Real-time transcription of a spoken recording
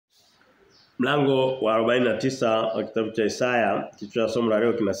Mlango wa 49 wa kitabu cha Isaya, kichwa cha somo la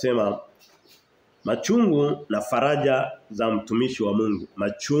leo kinasema machungu na faraja za mtumishi wa Mungu.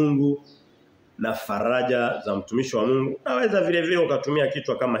 Machungu na faraja za mtumishi wa Mungu. Naweza vile vile ukatumia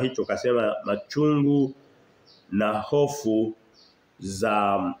kichwa kama hicho ukasema machungu na hofu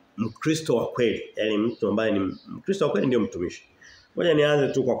za Mkristo wa kweli. Yaani mtu ambaye ni Mkristo wa kweli ndio mtumishi. Ngoja nianze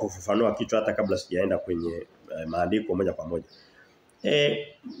tu kwa kufafanua kichwa hata kabla sijaenda kwenye maandiko moja kwa moja.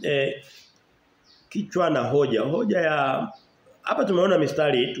 Kichwa na hoja ya hapa tumeona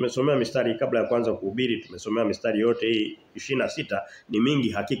mistari, tumesomea mistari kabla ya kuanza kuhubiri, tumesomea mistari yote hii 26 ni mingi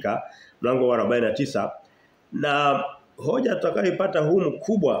hakika, mlango wa 49 na hoja tutakayoipata humu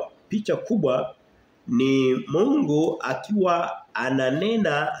kubwa, picha kubwa ni Mungu akiwa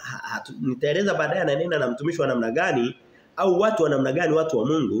ananena, nitaeleza baadaye ananena na mtumishi wa namna gani au watu wa namna gani, watu wa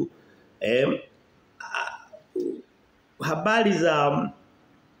Mungu habari za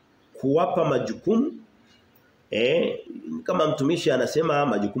kuwapa majukumu kama mtumishi anasema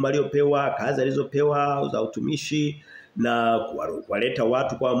majukumu aliyopewa, kazi alizopewa za utumishi na kuwaleta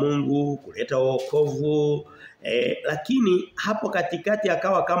watu kwa Mungu, kuleta wokovu lakini hapo katikati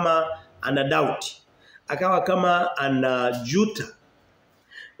akawa kama ana doubt, akawa kama anajuta.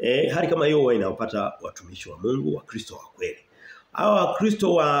 Hali kama hiyo huwa inawapata watumishi wa Mungu, wa Kristo wa kweli. Hawa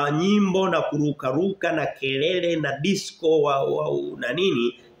Wakristo wa nyimbo na kurukaruka na kelele na disco na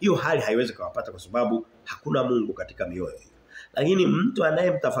nini, hiyo hali haiwezi kuwapata kwa sababu hakuna Mungu katika mioyo hiyo. Lakini mtu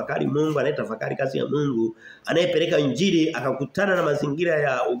anayemtafakari Mungu, anayetafakari kazi ya Mungu, anayepeleka injili akakutana na mazingira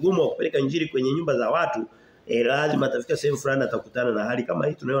ya ugumu wa kupeleka injili kwenye nyumba za watu, lazima atafika sehemu fulani atakutana na hali kama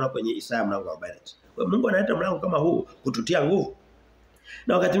hii tunayoona kwenye Isaya mlango wa 40. Kwa Mungu analeta mlango kama huu kututia nguvu.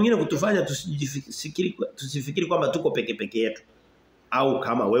 Na wakati mwingine kutufanya tusifikiri kwamba tuko peke yetu. Au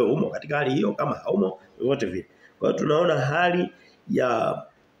kama wewe umo katika hali hiyo, kama haumo wote vile. Kwa hiyo tunaona hali ya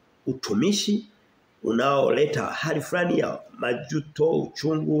utumishi unaoleta hali fulani ya majuto,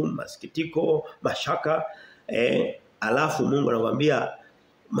 uchungu, masikitiko, mashaka alafu Mungu anakuambia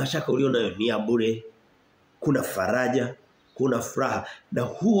mashaka ulionayo ni ya bure. Kuna faraja, kuna furaha na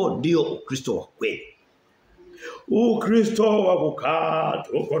huo ndio Ukristo wa kweli. Ukristo wa kukaa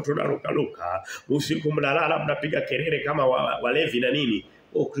tuko tunarukaruka usiku mnalala mnapiga kelele kama walevi na nini,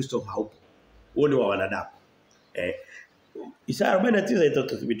 Ukristo haupo. Huo ni wa wanadamu. Isaya 49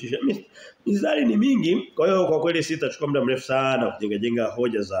 itathibitisha. Mistari ni mingi, kwa hiyo kwa kweli sitachukua muda mrefu sana kujenga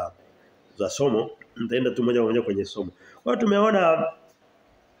hoja za somo. Nitaenda tu moja kwa moja kwenye somo. Kwa hiyo tumeona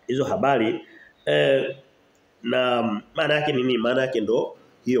hizo habari na maana yake nini? Maana yake ndo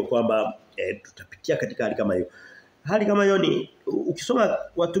hiyo kwamba tutapitia katika hali kama hiyo. Hali kama hiyo ni ukisoma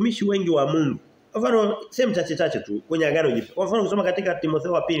watumishi wengi wa Mungu. Kwa mfano sehemu chache tu kwenye agano jipya. Kwa mfano ukisoma katika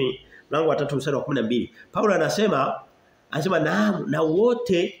Timotheo wa pili mlango wa 3 mstari wa 12, Paulo anasema na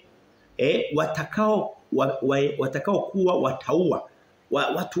wote watakao kuwa wataua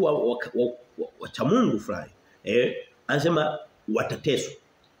watu wa Mungu fulani. Anasema watateswa.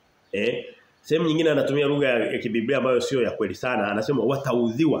 Sehemu nyingine anatumia lugha ya kibiblia ambayo sio ya kweli sana, anasema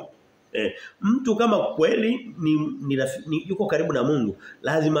wataudhiwa. Mtu kama kweli ni yuko karibu na Mungu,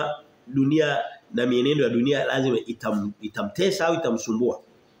 lazima dunia na mienendo ya dunia lazima itamtesa au itamsumbua.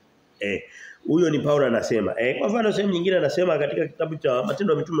 Huyo ni Paulo anasema. Kwa mfano sehemu nyingine anasema katika kitabu cha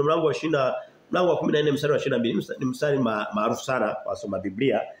Matendo ya Mitume mlango wa 14 mstari wa 22, ni mstari maarufu sana kwa wasoma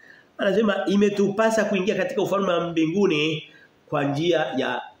Biblia. Anasema imetupasa kuingia katika ufalme wa mbinguni kwa njia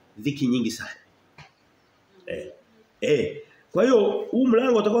ya dhiki nyingi sana. Kwa hiyo huu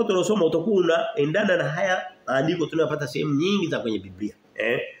mlango utakao tunasoma utakuwa unaendana na haya andiko tunayopata sehemu nyingi za kwenye Biblia.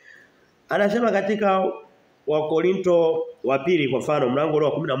 Anasema katika Wakorinto wa pili kwa mfano mlango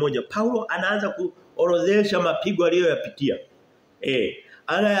wa 11, Paulo anaanza kuorodhesha mapigo aliyoyapitia.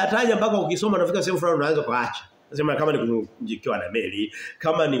 Anayataja mpaka ukisoma unafika sehemu fulani unaanza kuacha. Anasema kama ni kujikiwa na meli,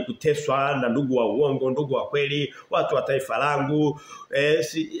 kama ni kuteswa na ndugu wa uongo, ndugu wa kweli, watu wa taifa langu.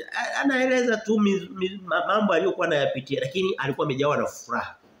 Anaeleza tu mambo aliyokuwa anayapitia, lakini alikuwa amejawa na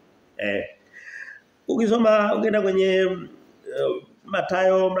furaha. Ukisoma ungeenda kwenye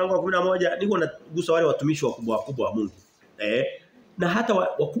Mathayo mlango wa 11, niko nagusa wale watumishi wakubwa wa Mungu. Na hata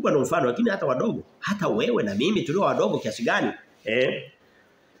wakubwa na mfano, lakini hata wadogo, hata wewe na mimi tulio wadogo kiasi gani.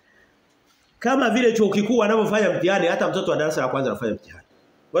 Kama vile chuo kikuu anavyofanya mtihani, hata mtoto wa darasa la kwanza anafanya mtihani.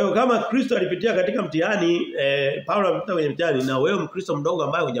 Kwa hiyo kama Kristo alipitia katika mtihani, Paulo alipitia kwenye mtihani, na wewe Mkristo mdogo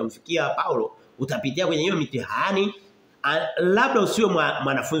ambaye hujamfikia Paulo, utapitia kwenye hiyo mitihani, labda usiwe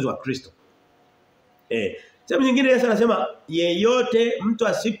mwanafunzi wa Kristo. Sehemu nyingine Yesu anasema yeyote mtu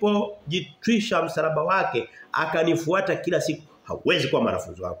asipojitwisha msalaba wake akanifuata kila siku hawezi kuwa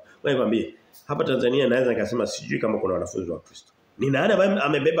mwanafunzi wangu. Wewe nikwambie, hapa Tanzania naweza nikasema sijui kama kuna wanafunzi wa Kristo. Ni nani ambaye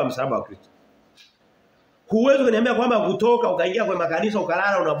amebeba msalaba wa Kristo? Huwezi kuniambia kwamba kutoka ukaingia kwenye makanisa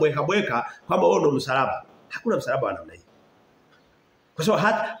ukalala unabweka bweka kwamba wewe ndio msalaba. Hakuna msalaba wa namna hiyo. Kwa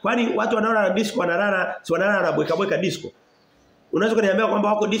sababu kwani watu wanaona disco wanalala, si wanalala na bweka bweka disco. Unaweza kuniambia kwamba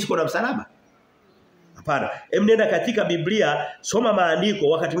wako disco na msalaba? Hapana. Nenda katika Biblia, soma maandiko,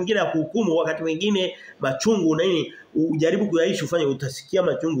 wakati mwingine ya kuhukumu, wakati mwingine machungu na nini, ujaribu kuyaishi ufanye utasikia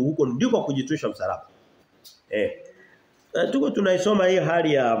machungu huko ndiko kujitwisha msalaba. Tuko tunaisoma hii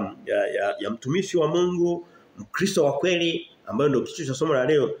hali ya mtumishi wa Mungu, Mkristo wa kweli ambaye ndio kichwa cha somo la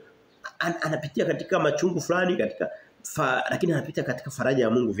leo, anapitia katika machungu fulani lakini anapitia katika faraja ya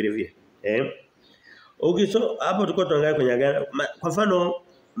Mungu vile vile. Hapo tuko tuangalia kwenye agano. Kwa mfano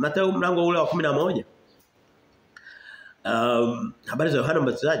Mathayo mlango ule wa 11. Habari za Yohana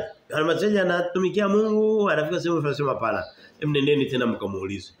Mbatizaji. Yohana Mbatizaji anatumikia Mungu, anafika sehemu anasema hapana. Nendeni tena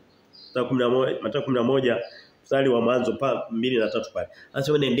mkamuulize. Mathayo 11 mstari wa mwanzo 2 na 3 pale.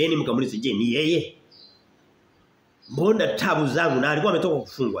 Anasema nendeni mkamuulize, je, ni yeye? Mbona tabu zangu na alikuwa ametoka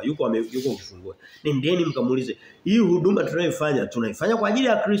kufungwa, yuko kufungwa. Nendeni mkamuulize, hii huduma tunaifanya kwa ajili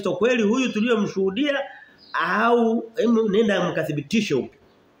ya Kristo kweli huyu tuliyomshuhudia au nenda mkathibitishe huko.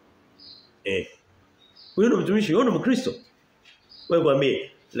 Huyu ndo mtumishi, huyu ndo Mkristo. Wewe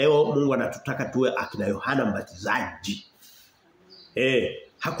kwambie leo Mungu anatutaka tuwe akina Yohana Mbatizaji.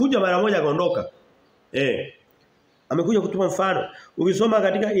 Hakuja mara moja akaondoka. Amekuja kutupa mfano. Ukisoma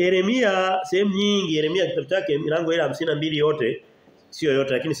katika Yeremia sehemu nyingi, Yeremia kitabu chake milango ile 52 yote, sio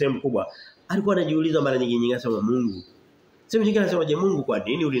yote lakini sehemu kubwa. Alikuwa anajiuliza mara nyingi anasema Mungu. Sehemu nyingine anasema je, Mungu kwa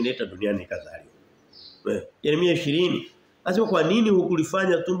nini ulinileta duniani nikazaliwa? Yeremia 20 anasema kwa nini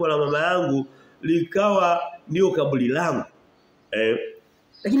hukulifanya tumbo la mama yangu likawa ndio kaburi langu?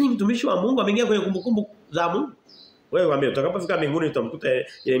 Lakini mtumishi wa Mungu ameingia kwenye kumbukumbu za Mungu. Wewe waambie utakapofika mbinguni utamkuta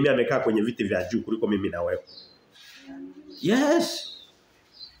Yeremia amekaa kwenye viti vya juu kuliko mimi na wewe. Yes.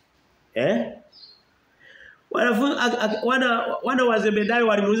 Wana wa Zebedayo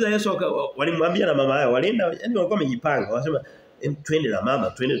walimuuliza Yesu, walimwambia na mama yao, walienda yani walikuwa wamejipanga, wanasema twende na mama,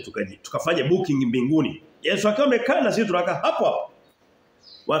 twende tukafanye booking mbinguni. Yesu akawa amekaa na sisi tunakaa hapo hapo.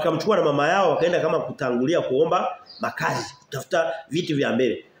 Wakamchukua na mama yao wakaenda kama kutangulia kuomba makazi, kutafuta viti vya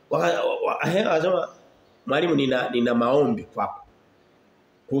mbele. Wakasema mwalimu nina maombi kwako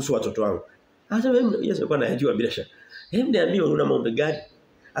kuhusu watoto wangu. Anasema Yesu alikuwa anajua bila shaka. Niambie una maombi gani?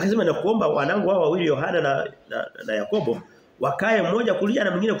 Akasema nakuomba wanangu hao wawili Yohana na Yakobo wakae mmoja kulia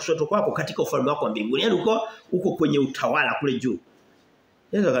na mwingine kushoto kwako katika ufalme wako wa mbinguni. Yaani uko kwenye utawala kule juu.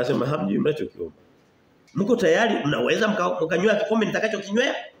 Yesu akasema hamjui mnachokiomba. Mko tayari mnaweza mkanywa kikombe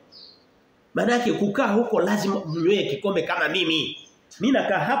nitakachokinywea? Maana yake kukaa huko lazima mnywe kikombe kama mimi. Mimi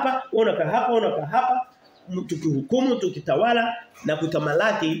nakaa hapa, wewe unakaa hapa, unakaa hapa, tukihukumu, tukitawala na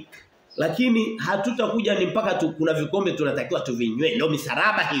kutamalaki, lakini hatutakuja ni mpaka kuna vikombe tunatakiwa tuvinywe. Ndio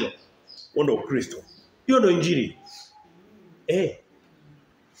misaraba hiyo. Ndio Kristo. Hiyo ndio injili.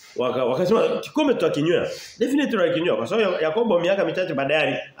 Wakasema kikombe tutakinywea. Definitely tutakinywea kwa sababu Yakobo miaka michache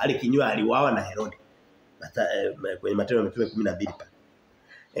baadaye alikinywa, aliuawa na Herode. Kwenye Mathayo ya Mitume 12 pale.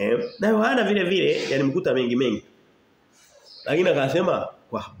 Na Yohana vile vile yalimkuta mengi. Lakini akasema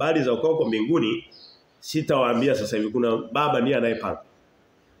kwa habari za ukao kwa mbinguni sitawaambia sasa hivi, kuna baba ndiye anayepanga.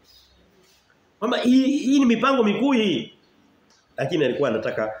 Mama hii ni mipango mikuu hii. Lakini alikuwa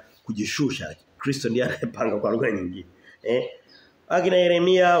anataka kujishusha. Kristo ndiye anayepanga kwa lugha nyingine. Akina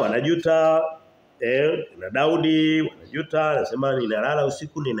Yeremia wanajuta, na Daudi wanajuta, anasema ninalala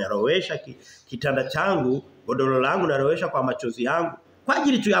usiku ninarowesha kitanda changu, godoro langu narowesha kwa machozi yangu kwa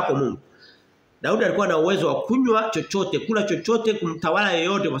ajili tu yako Mungu. Daudi alikuwa na uwezo wa kunywa chochote, kula chochote, kumtawala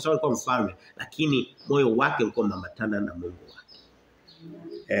yeyote kwa sababu alikuwa mfalme, lakini moyo wake ulikuwa umeambatana na Mungu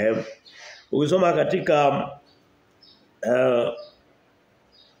wake. Ukisoma katika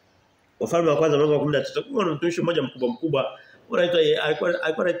Wafalme wa kwanza mlango wa 13 kuna mtumishi mmoja mkubwa alikuwa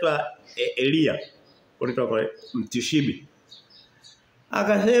anaitwa Elia, anaitwa Mtishibi.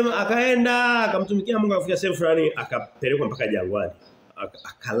 Akasema akaenda akamtumikia Mungu, akafika sehemu fulani akapelekwa mpaka jangwani.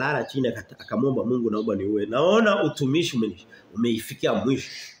 Akalala chini akamwomba Mungu, naomba niue. Naona utumishi umeifikia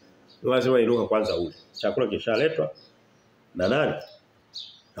mwisho. Lazima inuka kwanza ule. Chakula kishaletwa na nani?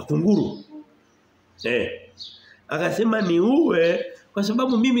 Na kunguru. Akasema niue kwa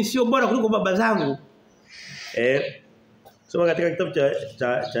sababu mimi sio bora kuliko baba zangu. Soma katika kitabu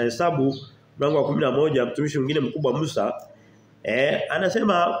cha Hesabu mlango wa 11, mtumishi mwingine mkubwa Musa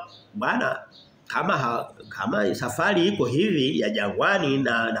anasema Bwana kama safari iko hivi ya jangwani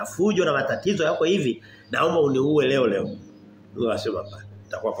na fujo na matatizo yako hivi, naomba uniue leo. Mungu akasema bwana,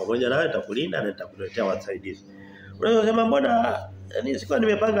 nitakuwa pamoja nawe, nitakulinda na nitakuletea wasaidizi. Unaweza kusema mbona sikuwa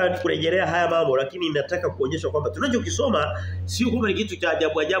nimepanga kurejelea haya mambo lakini nataka kuonyesha kwamba tunachokisoma sio kwamba ni kitu cha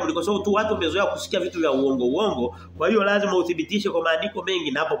ajabu ajabu, ni kwa sababu tu watu wamezoea kusikia vitu vya uongo. Kwa hiyo lazima uthibitishe kwa maandiko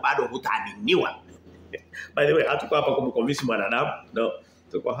mengi na hapo bado hutaaminiwa. By the way, hatuko hapa kumconvince mwanadamu. No,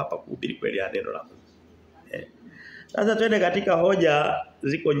 tuko hapa kuhubiri kweli ya neno la Mungu. Sasa twende katika hoja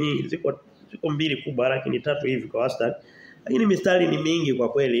ziko nyingi, ziko mbili kubwa lakini tatu hivi kwa wastani. Lakini mistari ni mingi kwa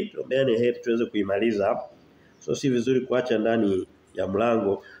kweli, tuombeane heri tuweze kuimaliza. So si vizuri kuacha ndani ya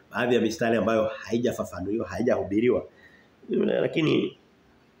mlango baadhi ya mistari ambayo haijafafanuliwa, haijahubiriwa. Lakini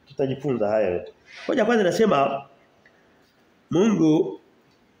tutajifunza haya yote. Hoja kwanza nasema Mungu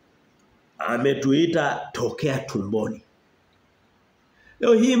ametuita tokea tumboni.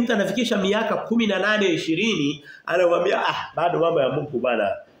 Leo hii mtu anafikisha miaka 18 20 anakuambia bado mambo ya Mungu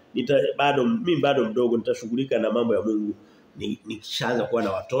bana, mimi bado mdogo nitashughulika na mambo ya Mungu. Nikishaanza kuwa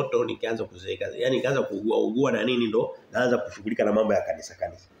na watoto, nikianza kuzeeka, yani nikaanza kuugua na nini ndo naanza kushughulika na mambo ya kanisa.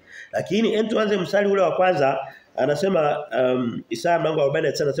 Lakini tuanze mstari ule wa kwanza anasema Isaya mlango wa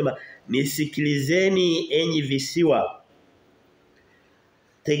 49 anasema nisikilizeni enyi visiwa.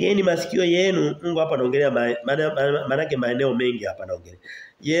 Tegeni masikio yenu. Mungu hapa anaongelea manake maeneo mengi hapa anaongelea.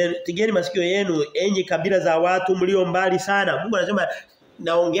 Tegeni masikio yenu enyi kabila za watu mlio mbali sana. Mungu anasema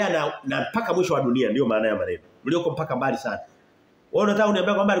naongea na mpaka mwisho wa dunia, ndio maana ya maneno. Mlioko mpaka mbali sana. Wewe unataka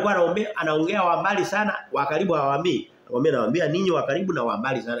uniambia kwamba alikuwa anaongea wa mbali sana, wa karibu hawaambii. Nawaambia ninyi wa karibu na wa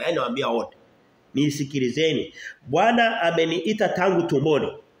mbali sana. Yaani nawaambia wote. Nisikilizeni. Bwana ameniita tangu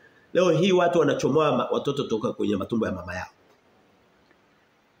tumboni. Leo hii watu wanachomoa watoto toka kwenye matumbo ya mama yao.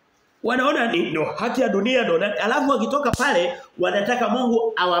 Wanaona ndio haki ya dunia ndio. Alafu wakitoka pale wanataka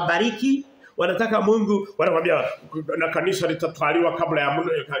Mungu awabariki, wanataka Mungu, wanakuambia na kanisa litatwaliwa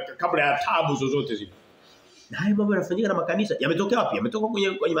kabla ya taabu zozote zile. Na hayo mambo yanafanyika na makanisa. Yametokea wapi? Yametoka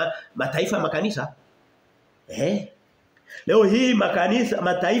kwenye mataifa ya makanisa. Leo hii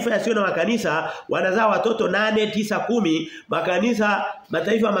mataifa yasiyo na makanisa wanazaa watoto 8, 9, 10,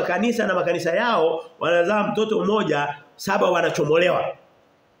 mataifa ya makanisa na makanisa yao wanazaa mtoto mmoja, 7 wanachomolewa.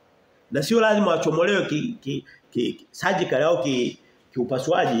 Na sio lazima wachomolewe surgical au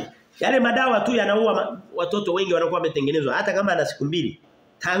kiupasuaji. Yale madawa tu yanaua watoto wengi wanakuwa wametengenezwa hata kama ana siku 2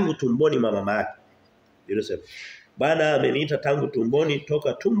 tangu tumboni mama yake. Yosef. Bwana ameniita tangu tumboni,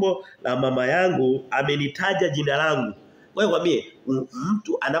 toka tumbo la mama yangu amenitaja jina langu. Wewe kwambie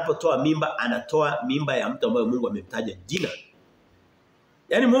mtu anapotoa mimba anatoa mimba ya mtu ambaye Mungu amemtaja jina.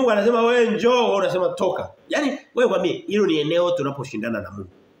 Yaani Mungu anasema wewe njoo, wewe unasema toka. Yaani wewe kwambie hilo ni eneo tunaposhindana na Mungu.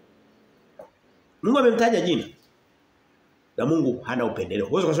 Mungu amemtaja jina. Na Mungu hana upendeleo.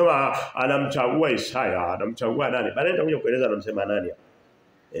 Huwezi kusema anamchagua Isaya, anamchagua nani? Baadaye nitakuja kueleza anamsema nani hapa.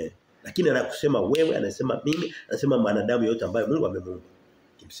 Lakini anakusema wewe, anasema mimi, anasema mwanadamu yote ambaye Mungu amemuumba.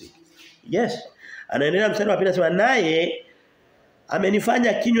 Kimsingi. Yes. Anaendelea mstari wa pili anasema naye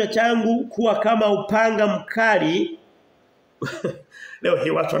amenifanya kinywa changu kuwa kama upanga mkali. Leo hii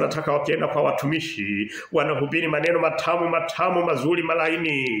watu wanataka wakienda kwa watumishi wanahubiri maneno matamu mazuri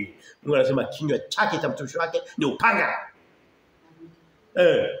malaini. Mungu anasema kinywa chake cha mtumishi wake ni upanga.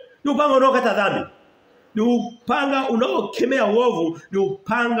 Ni upanga unaokata dhambi. Ni upanga unaokemea uovu, ni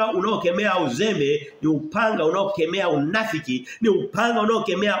upanga unaokemea uzembe, ni upanga unaokemea unafiki, ni upanga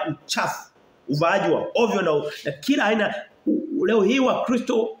unaokemea uchafu, uvaaji wa ovyo na kila aina. Leo hii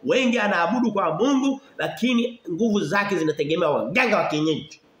Wakristo wengi anaabudu kwa Mungu lakini nguvu zake zinategemea waganga wa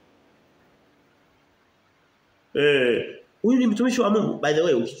kienyeji. Huyu ni mtumishi wa Mungu. By the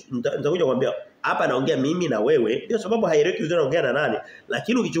way, nitakuja kuambia hapa anaongea mimi na wewe, ndio sababu haireki vizuri anaongea na nani,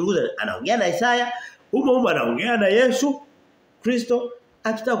 lakini ukichunguza anaongea na Isaya, humo anaongea na Yesu Kristo,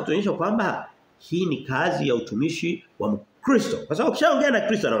 akitaka kutuonyesha kwamba hii ni kazi ya utumishi wa Mkristo. Kwa sababu ukishaongea na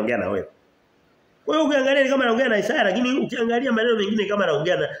Kristo anaongea na wewe. Kwa hiyo ukiangalia ni kama anaongea na Isaya, lakini ukiangalia maneno mengine kama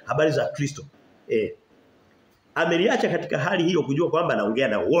anaongea na habari za Kristo. Ameliacha katika hali hiyo kujua kwamba anaongea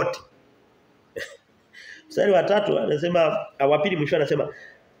na wote. Mstari wa 3 anasema, wa pili mwisho anasema,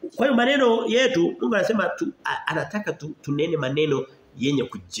 kwa hiyo maneno yetu Mungu anasema anataka tunene maneno yenye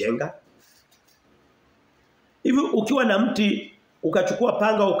kujenga. Hivi ukiwa na mti ukachukua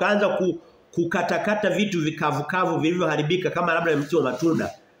panga ukaanza kukatakata vitu vikavukavu vilivyoharibika kama labda mti wa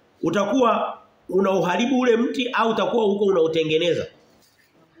matunda, utakuwa unauharibu ule mti au utakuwa huko unautengeneza?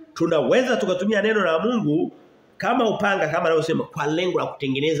 Tunaweza tukatumia neno la Mungu kama upanga, kama anavyosema, kwa lengo la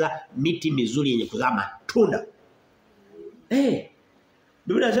kutengeneza miti mizuri yenye kuzaa matunda.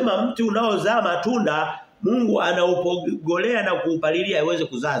 Biblia inasema mti unaozaa matunda Mungu anaupogolea na kuupalilia iweze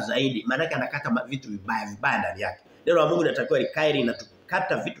kuzaa zaidi. Maana yake anakata vitu vibaya ndani yake. Neno la Mungu linatakiwa likae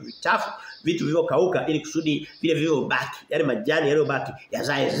linatukata vitu vichafu, vitu vilivyokauka ili kusudi vile vilivyobaki, yale majani yaliyobaki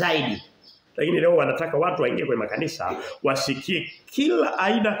yazae zaidi. Lakini leo wanataka watu waingie kwenye makanisa wasikie kila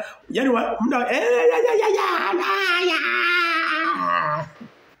aina yani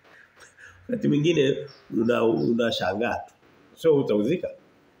wakati mwingine unashangaa tu. Sio utauzika.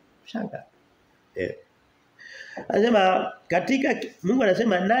 Shangaa. Anasema katika Mungu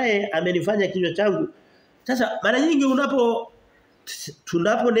anasema naye amenifanya kinywa changu. Sasa mara nyingi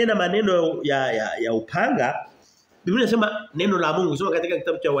tunaponena maneno ya upanga Biblia inasema neno la Mungu soma katika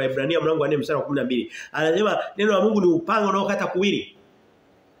kitabu cha Waebrania mlango wa 4 mstari wa 12. Anasema neno la Mungu ni upanga unaokata kuwili.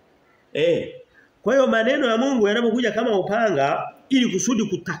 Kwa hiyo maneno ya Mungu yanapokuja kama upanga ili kusudi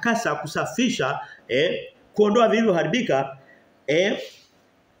kutakasa, kusafisha, kuondoa vilivyoharibika,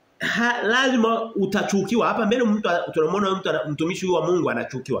 lazima utachukiwa. Hapa mbele mtu tunamwona mtumishi wa Mungu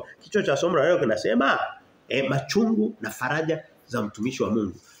anachukiwa. Kichwa cha somo la leo kinasema machungu na faraja za mtumishi wa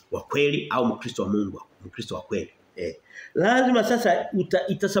Mungu wa kweli au Mkristo wa Mungu, Mkristo wa kweli. Lazima sasa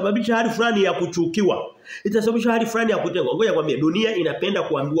itasababisha hali fulani ya kuchukiwa. Itasababisha hali fulani ya kutengwa. Ngoja kwambie dunia inapenda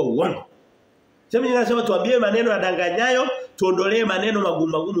kuambiwa uongo. Sema ninasema tuambie maneno yadanganyayo, tuondolee maneno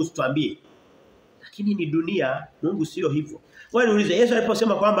magumu usituambie. Lakini ni dunia, Mungu sio hivyo. Wewe niulize Yesu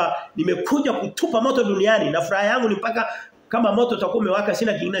aliposema kwamba nimekuja kutupa moto duniani na furaha yangu ni mpaka kama moto utakuwa umewaka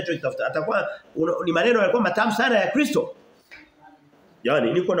sina kingine ninachokitafuta. Atakuwa ni maneno yalikuwa matamu sana ya Kristo.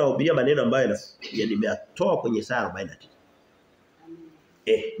 Yaani niko nahubiria maneno ambayo nimeyatoa kwenye Isaya 49.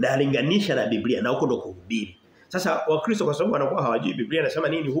 Na alinganisha na Biblia na huko ndo kuhubiri. Sasa Wakristo kwa sababu wanakuwa hawajui Biblia inasema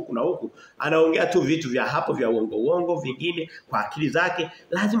nini huku na huku, anaongea tu vitu vya hapo vya uongo vingine kwa akili zake.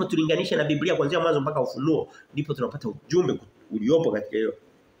 Lazima tulinganishe na Biblia kuanzia mwanzo mpaka Ufunuo, ndipo tunapata ujumbe uliopo katika hiyo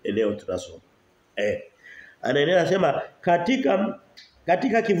eneo tunasoma. Anaendelea anasema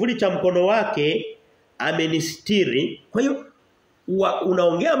katika kivuli cha mkono wake amenistiri. Kwa hiyo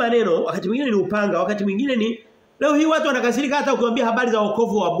unaongea maneno wakati mwingine ni upanga, wakati mwingine ni leo hii watu wanakasirika hata ukiwaambia habari za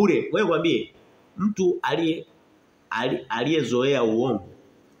wokovu wa bure. Wewe mwambie mtu aliyezoea uongo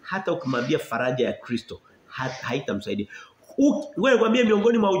hata ukimwambia faraja ya Kristo haitamsaidia. Wewe mwambie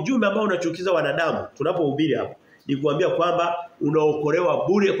miongoni mwa ujumbe ambao unachukiza wanadamu tunapohubiri hapa ni kuambia kwamba unaokolewa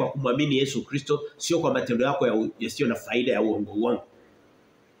bure kwa kumwamini Yesu Kristo, sio kwa matendo yako yasiyo na faida ya uongo.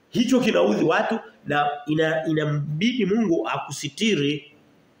 Hicho kinaudhi watu na inambidi Mungu akusitiri,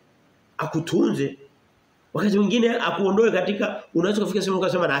 akutunze. Wakati mwingine akuondoe katika unaweza kufika sehemu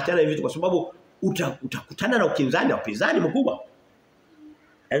ukasema na achana hivi kwa sababu utakutana na upinzani mkubwa.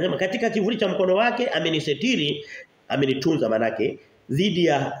 Anasema katika kivuli cha mkono wake amenisitiri, amenitunza manake dhidi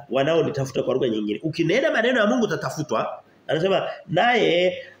ya wanaonitafuta kwa lugha nyingine. Ukinena maneno ya Mungu utatafutwa. Anasema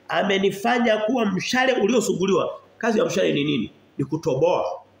naye amenifanya kuwa mshale uliosuguliwa. Kazi ya mshale ni nini? Ni kutoboa.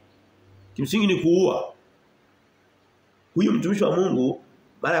 Kimsingi ni kuua. Huyu mtumishi wa Mungu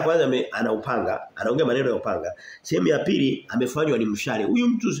mara ya kwanza ana upanga, anaongea maneno ya upanga. Sehemu ya pili amefanywa ni mshale.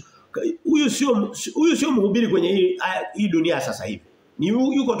 Huyu sio mhubiri kwenye hii dunia sasa hivi. Ni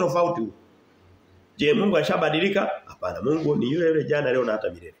yuko tofauti. Je, Mungu ashabadilika? Hapana, Mungu ni yule jana leo na hata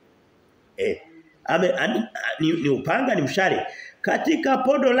milele. Ni upanga ni mshale. Katika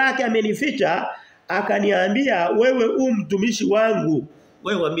podo lake amenificha akaniambia wewe mtumishi wangu.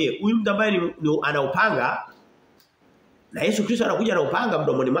 Wewe mwambie huyu mtu ambaye ana upanga na Yesu Kristo anakuja na upanga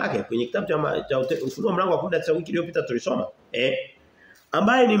mdomoni mwake kwenye kitabu cha Ufunuo mlango wa 19 wiki iliyopita tulisoma.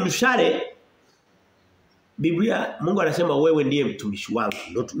 Ambaye ni mshale. Biblia Mungu anasema wewe ndiye mtumishi wangu.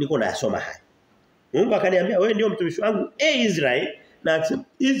 Ndio niko nayasoma haya. Mungu akaniambia wewe ndio mtumishi wangu Israel, na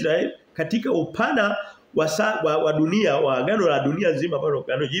Israel katika upana wa dunia wa agano la dunia nzima bado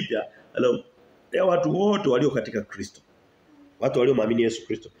agano jipya leo watu wote walio katika Kristo. Watu waliomwamini Yesu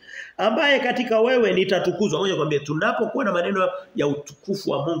Kristo. Ambaye katika wewe nitatukuzwa. Ngoja nikwambie tunapokuwa na maneno ya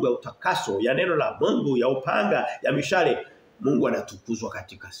utukufu wa Mungu, ya utakaso, ya neno la Mungu, ya upanga, ya mishale, Mungu anatukuzwa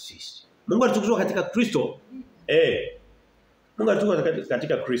katika sisi. Mungu anatukuzwa katika Kristo. Mungu anatukuzwa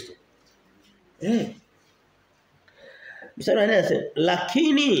katika Kristo. Mstari anasema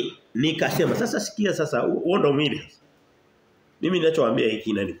lakini nikasema sasa sikia sasa uondo mwili. Mimi ninachowaambia hiki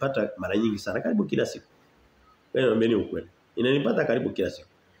inanipata mara nyingi sana karibu kila siku. Wewe naambieni ukweli. Inanipata karibu kila siku.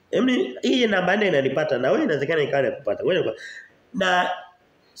 Hii namba 4 inanipata na wewe inawezekana ikawa kupata. Wewe na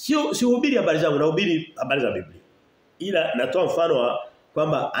sio hubiri habari zangu na hubiri habari za Biblia. Ila natoa mfano wa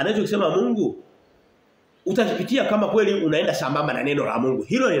kwamba anachokisema Mungu utakipitia kama kweli unaenda sambamba na neno la Mungu.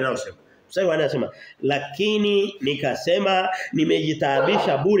 Hilo linalosema. Sasa anasema lakini nikasema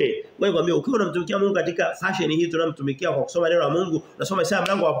nimejitaabisha bure. Wewe kwambia ukiwa unamtumikia Mungu katika fashion hii tunamtumikia kwa kusoma neno la Mungu, unasoma Isaya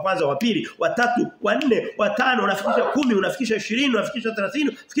mlango wa kwanza, wa pili, wa tatu, wa nne, wa tano, unafikisha 10, unafikisha 20, unafikisha 30,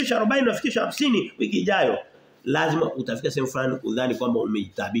 unafikisha 40, unafikisha 50 wiki ijayo. Lazima utafika sehemu fulani udhani kwamba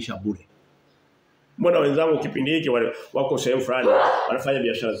umejitaabisha bure. Mbona wenzangu kipindi hiki wako sehemu fulani, wanafanya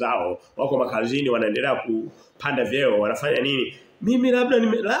biashara zao, wako makazini wanaendelea kupanda vyeo, wanafanya nini? Mimi labda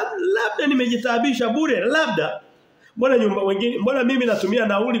nimejitaabisha bure, labda. Mbona mimi natumia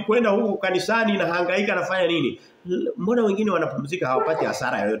nauli kwenda huko kanisani na hangaika nafanya nini? Mbona wengine wanapumzika hawapati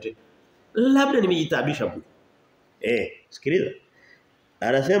hasara yoyote? Labda nimejitaabisha bure. Sikiliza.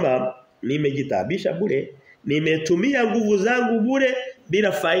 Anasema nimejitaabisha bure, nimetumia nguvu zangu bure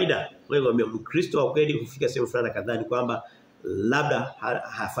bila faida. Wewe Mkristo wa kweli kufika sehemu fulani kadhani kwamba labda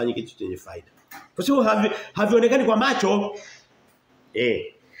hafanyi kitu chenye faida. Kwa sababu havionekani kwa macho.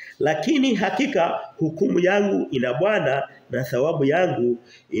 Lakini hakika hukumu yangu ina Bwana na thawabu yangu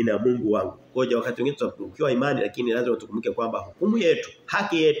ina Mungu wangu. Ngoja wakati mwingine tukiwa imani, lakini lazima tukumbuke kwamba hukumu yetu,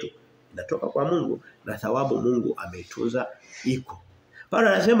 haki yetu inatoka kwa Mungu na thawabu Mungu ameitunza iko. Paulo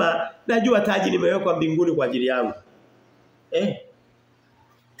anasema najua taji nimewekwa mbinguni kwa ajili yangu.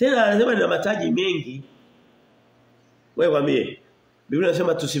 Tena anasema nina mataji mengi. Wewe mwambie, Biblia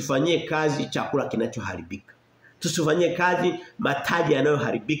inasema tusifanyie kazi chakula kinachoharibika. Tusifanyie kazi mataji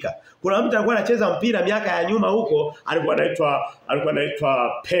yanayoharibika. Kuna mtu alikuwa anacheza mpira miaka ya nyuma huko, alikuwa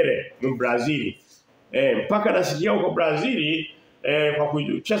anaitwa Pele mu Brazil. Mpaka nasikia huko Brazil kwa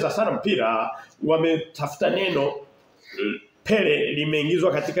kucheza sana mpira wametafuta neno Pele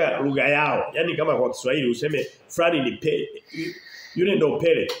limeingizwa katika lugha yao. Yaani kama kwa Kiswahili useme fulani ni Pele. Yule ndio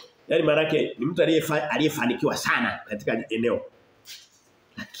Pele. Yaani maana yake ni mtu aliyefanikiwa sana katika eneo.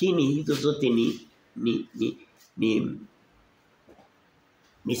 Lakini hizo zote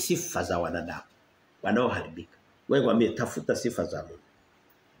ni sifa za wanadamu wanaoharibika. Wewe mwambie tafuta sifa za Mungu.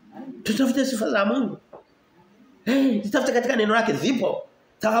 Tutafute sifa za Mungu. Tutafute katika neno lake zipo.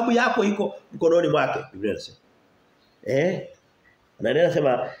 Thawabu yako iko mkononi mwake. Biblia inasema. Anaendelea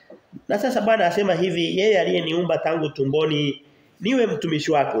sema na sasa Bwana asema hivi, yeye aliyeniumba tangu tumboni niwe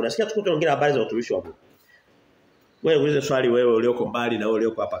mtumishi wake. Unasikia tunaongea habari za utumishi wa Mungu. Wewe uulize swali, wewe ulioko mbali na wewe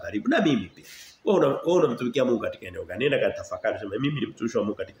ulioko hapa karibu na mimi pia. Wewe unamtumikia Mungu katika eneo gani? Nenda katafakari sema mimi ni mtumishi wa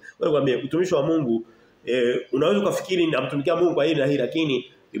Mungu katika. Wewe kwambie utumishi wa Mungu unaweza kufikiri namtumikia Mungu kwa hili na hili,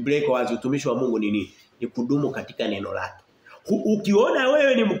 lakini Biblia iko wazi utumishi wa Mungu ni nini? Ni kudumu katika neno lake. Ukiona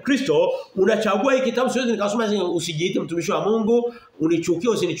wewe ni Mkristo, unachagua hiki kitabu, siwezi nikasoma usijiite mtumishi wa Mungu, unichukie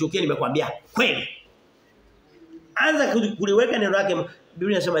usinichukie, nimekwambia kweli. Anza kuliweka neno lake.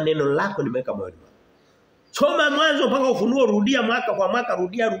 Biblia inasema neno lako nimeweka moyoni mwako. Soma mwanzo mpaka Ufunuo, rudia mwaka kwa mwaka,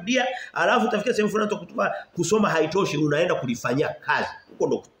 rudia, alafu utafikia sehemu fulani utakutupa kusoma haitoshi, unaenda kulifanyia kazi. Huko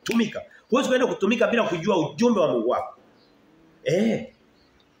ndo kutumika. Huwezi kwenda kutumika bila kujua ujumbe wa Mungu wako.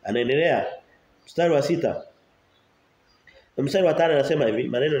 Anaendelea mstari wa 6. Mstari wa 5 anasema hivi,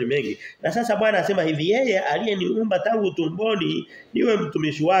 maneno ni mengi. Na sasa Bwana anasema hivi, yeye aliyeniumba tangu tumboni niwe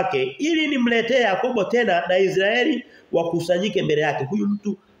mtumishi wake ili nimletee Yakobo tena na Israeli wakusanyike mbele yake. Huyu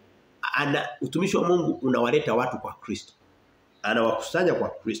mtu ana utumishi wa Mungu unawaleta watu kwa Kristo. Anawakusanya kwa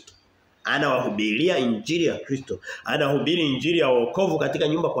Kristo. Anawahubiria injili ya Kristo. Anahubiri injili ya wokovu katika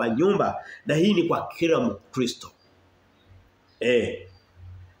nyumba kwa nyumba, na hii ni kwa kila Mkristo.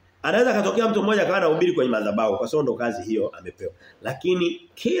 Anaweza katokea mtu mmoja akawa anahubiri kwenye madhabahu kwa sababu ndo kazi hiyo amepewa. Lakini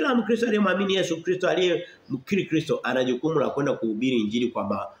kila Mkristo aliyemwamini Yesu Kristo, aliyemkiri Kristo, ana jukumu la kwenda kuhubiri injili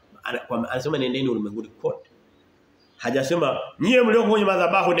anasema nendeni ulimwenguni kote. Hajasema nyie mlioko kwenye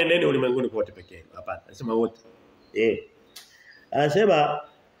madhabahu nendeni ulimwenguni kote pekee. Hapana, anasema wote. Anasema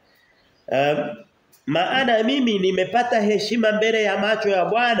maana mimi nimepata heshima mbele ya macho ya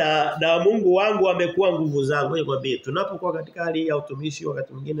Bwana na Mungu wangu amekuwa nguvu zangu. Nikwambie tunapokuwa katika hali ya utumishi,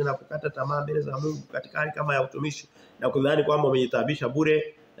 wakati mwingine na kukata tamaa mbele za Mungu katika hali kama ya utumishi na kudhani kwamba umejitabisha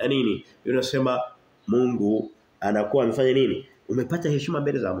bure na nini, unasema Mungu anakuwa amefanya nini? Umepata heshima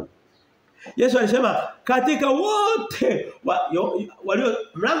mbele za Mungu. Yesu alisema katika wote walio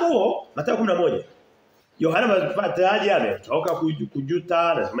mlango huo, Mathayo 11. Yohana Mbatizaji ametoka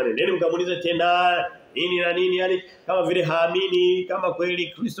kujuta, anasema nendeni mkamuulize tena nini na nini, yani kama vile haamini kama kweli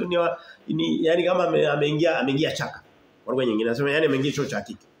Kristo ni yani kama ameingia chaka. Kwa lugha nyingine anasema yani ameingia chuo cha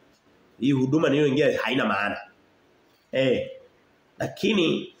kike. Hii huduma niliyoingia haina maana.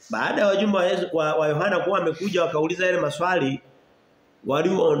 Lakini baada ya wajumbe wa Yohana kuwa amekuja wakauliza yale maswali,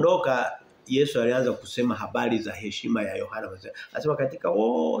 walioondoka Yesu alianza kusema habari za heshima ya Yohana. Anasema katika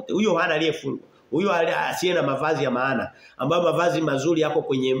wote huyo Yohana aliyefungwa, huyo asiye na mavazi ya maana, ambayo mavazi mazuri yako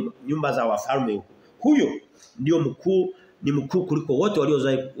kwenye nyumba za wafalme, huyo ndio mkuu, ni mkuu kuliko wote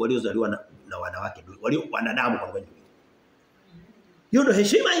waliozaliwa na wanawake, walio wanadamu kwa kweli. Hiyo ndio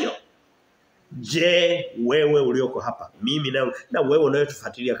heshima hiyo. Je, wewe ulioko hapa, mimi na wewe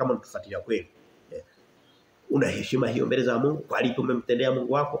unayetufuatilia, kama mtufuatilia kweli, una heshima hiyo mbele za Mungu kwa alipo umemtendea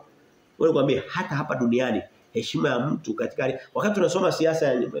Mungu wako? Wewe kwambie hata hapa duniani heshima ya mtu katika wakati tunasoma siasa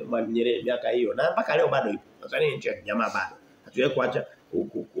ya Nyerere miaka hiyo na mpaka leo bado ipo. Tanzania nchi ya jamaa bado. Hatuwezi kuacha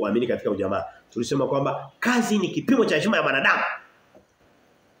kuamini katika ujamaa. Tulisema kwamba kazi ni kipimo cha heshima ya wanadamu.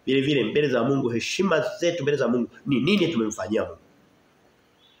 Vile vile mbele za Mungu heshima zetu mbele za Mungu ni nini tumemfanyia Mungu.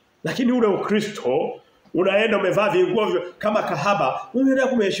 Lakini ule Ukristo unaenda umevaa vinguo kama kahaba, unaenda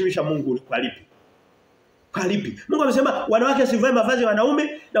kumheshimisha Mungu kwa lipi? Kwa lipi? Mungu amesema wanawake wasivae mavazi ya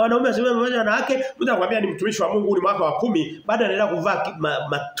wanaume na wanaume wasivae mavazi ya wanawake. Mtu anakuambia ni mtumishi wa Mungu ni mwaka wa 10, baada anaenda kuvaa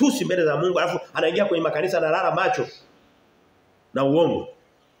matusi mbele za Mungu alafu anaingia kwenye makanisa na lala macho. Na uongo.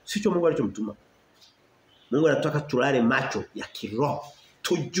 Sicho Mungu alichomtuma. Mungu anataka tulale macho ya kiroho.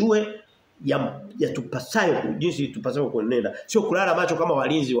 Tujue ya tupasayo jinsi tupasayo kuenenda. Sio kulala macho kama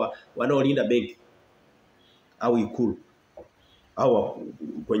walinzi wanaolinda benki au ikulu au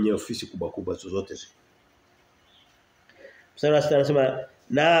kwenye ofisi kubwa kubwa zote hizo. Mstari wa 6 anasema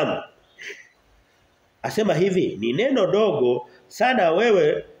naam. Asema hivi, ni neno dogo sana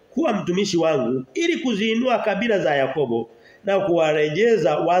wewe kuwa mtumishi wangu ili kuziinua kabila za Yakobo na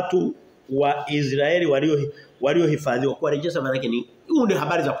kuwarejeza watu wa Israeli waliohifadhiwa. Kuwarejeza maana yake ni ni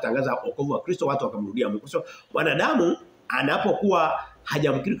habari za kutangaza wokovu wa Kristo, watu wakamrudia Mungu. So wanadamu anapokuwa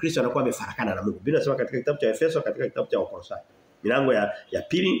hajamkiri Kristo anakuwa amefarakana na Mungu. Biblia inasema katika kitabu cha Efeso, katika kitabu cha Wakolosai, milango ya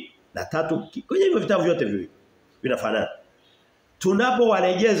 2 na 3, kwenye hivyo vitabu vyote viwili vinafanana.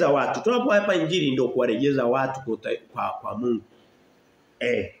 Tunapowarejeza watu, tunapowapa injili ndio kuwarejeza watu kwa Mungu.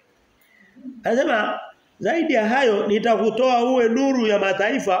 Anasema zaidi ya hayo nitakutoa uwe nuru ya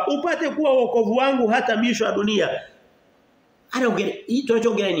mataifa upate kuwa wokovu wangu hata misho ya dunia. Anaongelea hii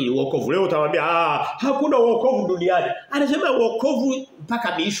tunachoongelea nini? Wokovu. Leo utawaambia hakuna wokovu duniani. Anasema wokovu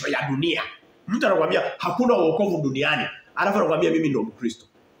mpaka misho ya dunia. Mtu anakuambia hakuna wokovu duniani. Alafu anakuambia mimi ndio Mkristo.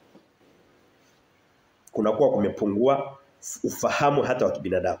 Kunakuwa kumepungua ufahamu hata wa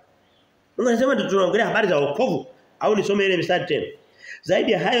kibinadamu. Mungu anasema tunaongelea habari za wokovu au nisome ile mstari tena.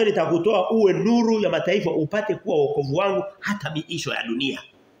 Zaidi ya hayo nitakutoa uwe nuru ya mataifa upate kuwa wokovu wangu hata miisho ya dunia.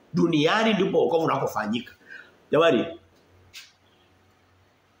 Duniani ndipo wokovu unakofanyika. Jamani,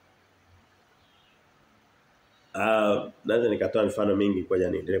 naweza nikatoa mifano mingi kwa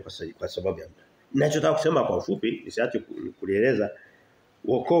jana niendelee kwa sababu ya muda. Ninachotaka kusema kwa ufupi, nisiache kulieleza,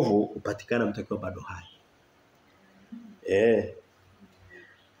 wokovu upatikana mtakiwa bado hai.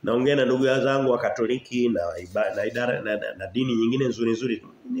 Naongea na ndugu zangu wa Katoliki na idara na dini nyingine nzuri.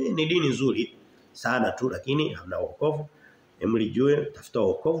 Ni dini nzuri sana tu lakini hamna wokovu. Mlijue tafuta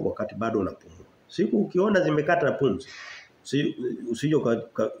wokovu wakati bado unapumua. Siku ukiona zimekata na pumzi. Usije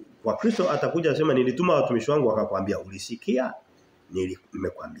kwa Kristo atakuja asema nilituma watumishi wangu wakakwambia ulisikia?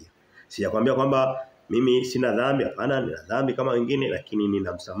 Nimekwambia. Sijakwambia kwamba mimi sina dhambi, hapana, nina dhambi kama wengine lakini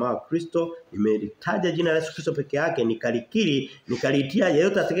nina msamaha wa Kristo. Nimelitaja jina la Yesu Kristo peke yake, nikalikiri, nikalitia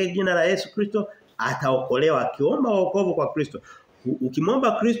yeyote atakaye jina la Yesu Kristo ataokolewa. Akiomba wokovu kwa Kristo.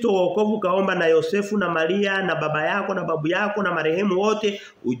 Ukimwomba Kristo wokovu kaomba na Yosefu na Maria na baba yako na babu yako na marehemu wote,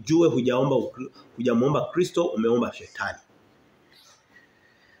 ujue hujamuomba Kristo, umeomba shetani.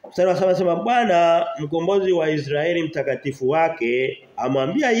 Mstari wa 7 anasema Bwana mkombozi wa Israeli mtakatifu wake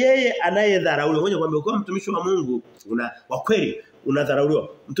amwambia yeye anayedharauliwa. Ngoja kwambie ukiwa mtumishi wa Mungu wa kweli unadharauliwa.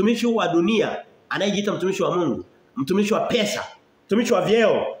 Mtumishi wa dunia anayejiita mtumishi wa Mungu, mtumishi wa pesa, mtumishi wa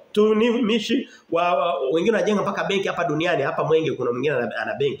vyeo, mtumishi wa wengine wanajenga mpaka benki hapa duniani. Hapa Mwenge kuna mwingine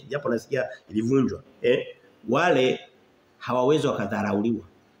ana benki japo nasikia ilivunjwa. Wale hawawezi wakadharauliwa.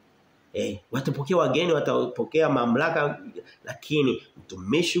 Watapokea wageni, watapokea mamlaka lakini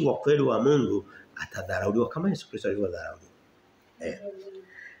mtumishi wa kweli wa Mungu atadharauliwa kama Yesu Kristo alivyodharauliwa.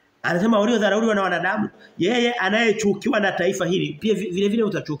 Anasema waliodharauliwa na wanadamu, yeye anayechukiwa na taifa hili pia vile vile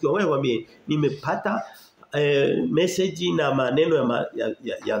utachukiwa. Wewe mwambie nimepata message na maneno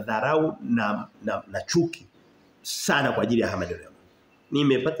ya dharau na chuki sana kwa ajili ya maneno.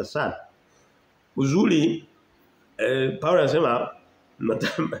 Nimepata sana. Uzuri Paulo anasema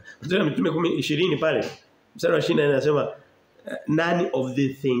Matendo mitume 20 pale mstari wa 20 anasema none of the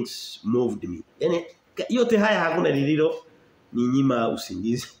things moved me. Yaani yote haya hakuna lililo ninyima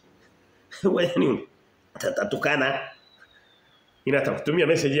usingizi. Yaani tatukana inatakutumia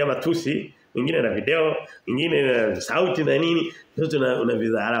message ya matusi, nyingine na video, nyingine na sauti na nini, zote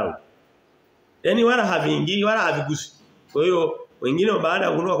unavidharau. Yaani wala haviingii wala havigusi. Kwa hiyo wengine baada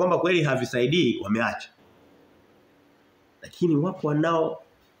ya kugundua kwamba kweli havisaidii wameacha. Lakini wapo wanao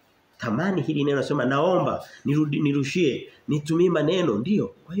tamani hili neno nasema naomba nirushie nitumie maneno ndio.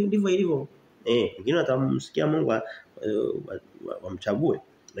 Kwa hiyo ndivyo ilivyo. Wengine watamsikia Mungu wamchague.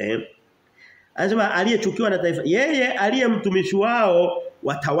 Anasema aliyechukiwa na taifa, yeye aliye mtumishi wao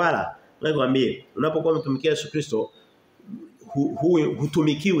watawala. Nakwambie unapokuwa mtumikia Yesu Kristo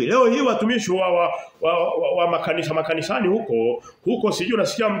hutumikiwi. Leo hii watumishi wa makanisani huko sijui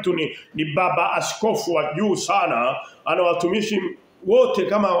nasikia mtu ni baba askofu wa juu sana, ana watumishi wote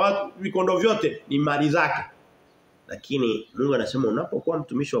kama watu vikondo vyote ni mali zake. Lakini Mungu anasema unapokuwa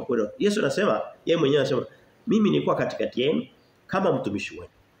mtumishi wa kweli, Yesu anasema, yeye mwenyewe anasema, mimi nilikuwa katikati yenu kama mtumishi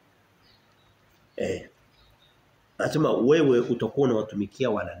wenu. Anasema wewe utakuwa unawatumikia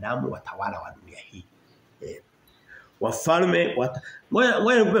wanadamu watawala wa dunia hii. Wafalme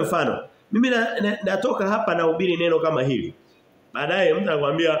ngoja nikupe mfano. Mimi natoka hapa na hubiri neno kama hili. Baadaye mtu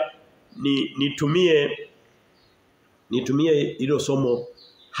anakuambia nitumie hilo somo.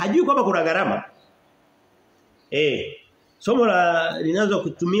 Hajui kwamba kuna gharama. Somo linaanza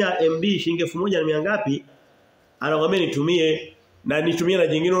kutumia MB shilingi 1000 ngapi? Anakuambia nitumie na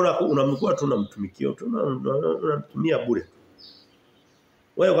jingine unamkuwa tu unamtumikia tu unamtumia bure.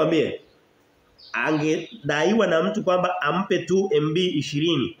 Wewe kwambie angedaiwa na mtu kwamba ampe tu MB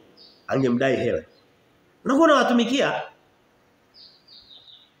 20 angemdai hela. Unakuwa unawatumikia.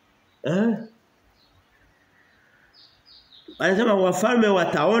 Anasema wafalme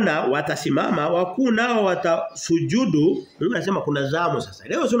wataona, watasimama, wakuu nao watasujudu. Mungu anasema kuna zamu sasa.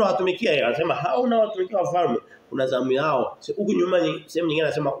 Leo sio unawatumikia yeye, anasema hao unawatumikia wafalme, kuna zamu yao. Huku nyuma sehemu nyingine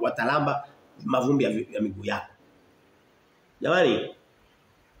anasema watalamba mavumbi ya miguu yako. Jamani,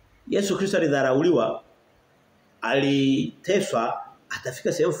 Yesu Kristo alidharauliwa, aliteswa,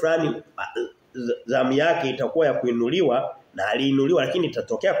 atafika sehemu fulani zamu yake itakuwa ya kuinuliwa, na aliinuliwa, lakini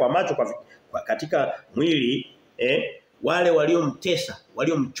itatokea kwa macho katika mwili. Wale waliomtesa,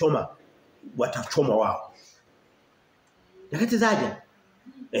 waliomchoma watachoma wao. Nyakati zaja.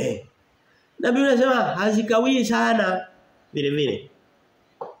 Na Biblia inasema hazikawii sana vile vile.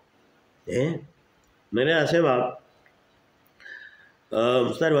 Biblia inasema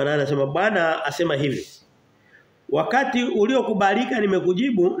mstari wa 8 anasema Bwana asema hivi. Wakati uliokubalika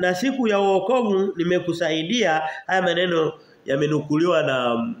nimekujibu na siku ya wokovu nimekusaidia. Haya maneno yamenukuliwa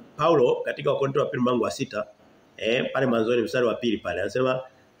na Paulo katika Wakorintho wa 1:6. Pale mwanzoni mstari wa 2 pale anasema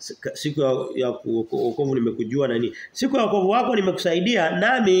siku ya wokovu nimekujua na nini. Siku ya wokovu wako nimekusaidia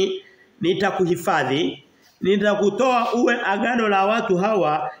nami nitakuhifadhi, nitakutoa uwe agano la watu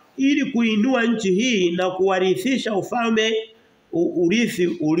hawa ili kuinua nchi hii na kuwarithisha ufalme urithi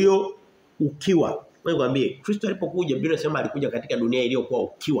ulio ukiwa. Wewe kwambie Kristo alipokuja Biblia inasema alikuja katika dunia iliyokuwa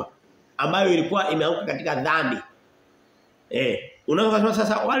ukiwa ambayo ilikuwa imeanguka katika dhambi. Unaweza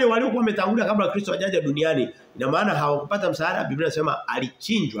sasa wale waliokuwa wametangulia kabla Kristo hajaja duniani ina maana hawakupata msaada. Biblia inasema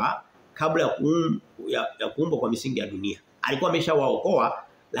alichinjwa kabla ya kuumbwa kwa misingi ya dunia. Alikuwa ameshawaokoa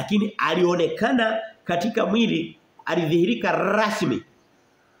lakini alionekana katika mwili, alidhihirika rasmi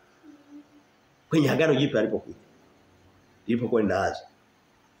kwenye agano jipya alipokuja. Ilipokuwa inaanza.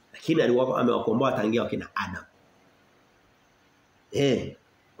 Lakini amewakomboa tangia wakina Adam.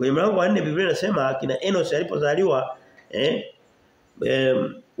 Kwenye mlango wa 4 Biblia inasema kina Enos alipozaliwa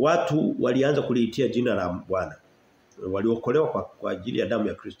watu walianza kuliitia jina la Bwana. Waliokolewa kwa ajili ya damu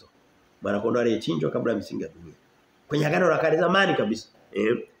ya Kristo. Maana kondoo aliyechinjwa kabla ya misingi ya dunia. Kwenye agano la kale zamani kabisa.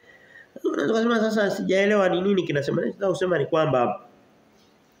 Unaweza kusema sasa sijaelewa ni nini kinasema. Nataka kusema ni kwamba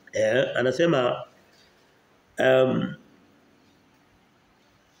anasema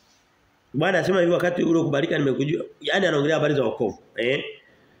Bwana anasema hivi wakati ule kubalika nimekujua. Yaani anaongelea habari za wokovu.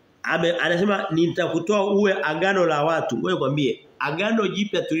 Anasema nitakutoa uwe agano la watu. Wewe kwambie agano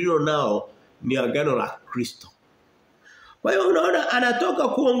jipya tulilo nao ni agano la Kristo. Kwa hiyo unaona anatoka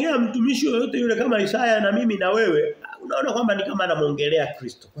kuongea mtumishi yote yule kama Isaya na mimi na wewe. Unaona kwamba ni kama anamuongelea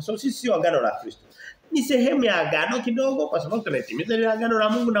Kristo. Kwa sababu sisi sio agano la Kristo. Ni sehemu ya agano kidogo kwa sababu tunatimiza ile agano la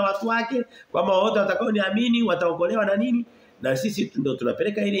Mungu na watu wake kwamba wote watakaoniamini wataokolewa na nini. Na sisi ndio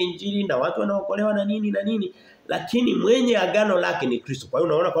tunapeleka ile injili na watu wanaokolewa na nini. Lakini mwenye agano lake ni Kristo. Kwa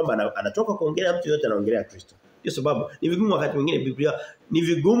hiyo unaona kwamba anatoka kuongelea mtu yote anaongelea Kristo. Ndio sababu ni vigumu wakati mwingine Biblia ni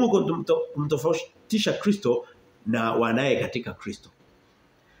vigumu kumtofautisha Kristo na wanaye katika Kristo.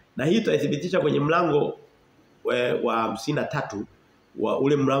 Na hii tutathibitisha kwenye mlango wa 53 wa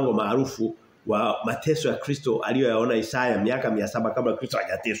ule mlango maarufu wa mateso ya Kristo aliyoyaona Isaya miaka 700 kabla Kristo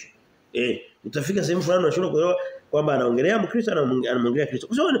hajateswa. Utafika sehemu fulani unashindwa kuelewa kwamba anaongelea Mkristo na anaongelea Kristo.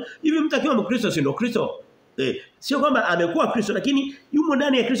 Kwa sababu hivi mtu akiwa Mkristo si ndio Kristo? Sio kwamba amekuwa Kristo lakini yumo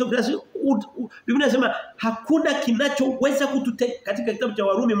ndani ya Kristo. Biblia inasema hakuna kinachoweza kututenga katika kitabu cha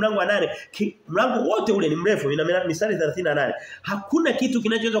Warumi mlango wa 8. Mlango wote ule ni mrefu ina mistari 38. Hakuna kitu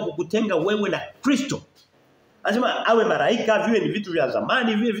kinachoweza kukutenga wewe na Kristo. Anasema awe malaika viwe ni vitu vya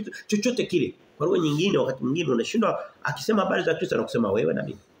zamani viwe vitu chochote kile. Kwa lugha nyingine wakati mwingine unashindwa akisema habari za Kristo na kusema wewe na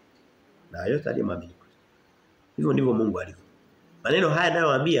mimi. Na yote aliyemwamini Kristo. Hivyo ndivyo Mungu alivyo. Maneno haya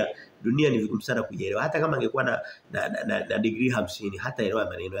anayowaambia dunia ni vigumu sana kuielewa. Hata kama angekuwa na degree 50 hata elewa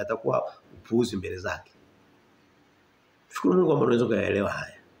maneno yatakuwa upuuzi mbele zake. Shukuru Mungu kwamba unaweza kuelewa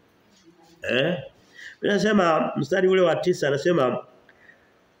haya. Anasema mstari ule wa 9 anasema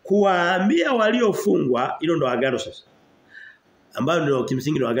kuwaambia waliofungwa, hilo ndo agano sasa. Ambayo ndio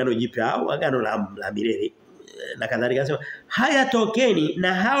kimsingi ndio agano jipya au agano la milele na kadhalika. Anasema haya tokeni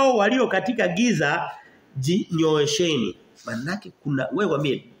na hao walio katika giza jinyoesheni. Manake kuna wewe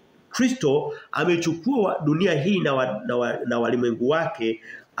wamie Kristo amechukua dunia hii na walimwengu wake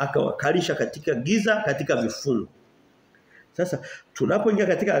akawakalisha katika giza, katika vifungo. Sasa tunapoingia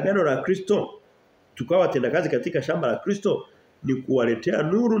katika agano la Kristo tukawa watendakazi katika shamba la Kristo ni kuwaletea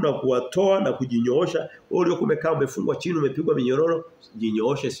nuru na kuwatoa na kujinyoosha. Wewe uliokuwa umekaa umefungwa chini umepigwa minyororo,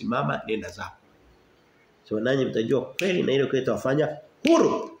 jinyooshe, simama, nenda zako. So nanyi mtajua kweli na ile kweli itawafanya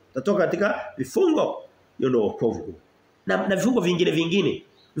huru. Tatoka katika vifungo, hiyo ndio wokovu. Na vifungo vingine,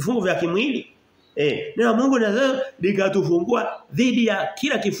 vifungo vya kimwili. Neno Mungu linasema likatufungua dhidi ya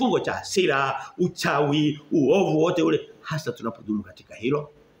kila kifungo cha hasira, uchawi, uovu wote ule, hasa tunapodumu katika hilo.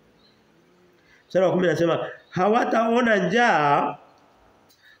 Mstari wa 10 anasema hawataona njaa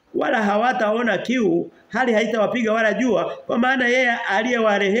wala hawataona kiu, hali haitawapiga wala jua, kwa maana yeye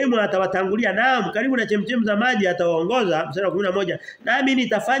aliyewarehemu atawatangulia, naam karibu na chemchemi za maji atawaongoza. Mstari wa 11 nami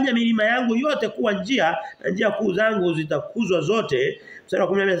nitafanya milima yangu yote kuwa njia na njia kuu zangu zitakuzwa zote. Mstari wa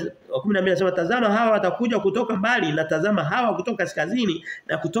 12 anasema tazama hawa watakuja kutoka mbali na tazama hawa kutoka kaskazini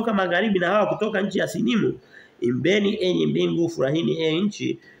na kutoka magharibi na hawa kutoka nchi ya Sinimu. Imbeni enyi mbingu, furahini enyi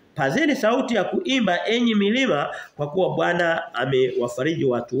nchi. Pazeni sauti ya kuimba enyi milima, kwa kuwa Bwana amewafariji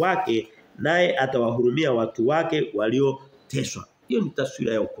watu wake, naye atawahurumia watu wake walioteswa. Hiyo ni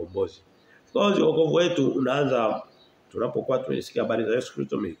taswira ya ukombozi. Kwa hiyo wokovu wetu unaanza tunapokuwa tunasikia habari za Yesu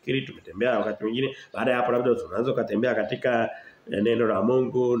Kristo, tumekiri, tumetembea. Wakati mwingine baada ya hapo labda tunaanza kutembea katika neno la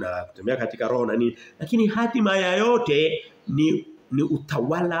Mungu na kutembea katika roho na nini. Lakini hatima ya yote ni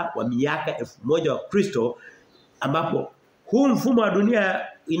utawala wa miaka 1000 wa Kristo, ambapo huu mfumo wa dunia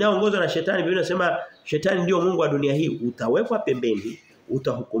inaongozwa na shetani. Biblia inasema shetani ndio mungu wa dunia hii, utawekwa pembeni,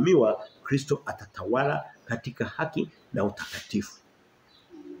 utahukumiwa, Kristo atatawala katika haki na utakatifu.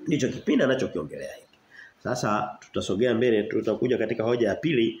 Ndicho kipindi anachokiongelea hiki. Sasa tutasogea mbele, tutakuja katika hoja ya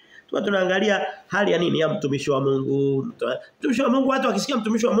pili. Tunaangalia hali ya nini ya mtumishi wa Mungu. Mtumishi wa Mungu, watu wakisikia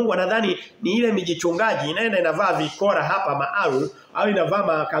mtumishi wa Mungu wanadhani ni ile mijichungaji inaenda inavaa vikora hapa maalum au inavaa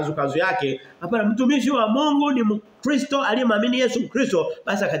makazu yake. Hapana, mtumishi wa Mungu ni Mkristo aliyemwamini Yesu Kristo,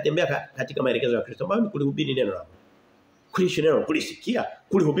 basi akatembea katika maelekezo ya Kristo, ambayo ni kulihubiri neno la Mungu. Kuishi neno, kulisikia,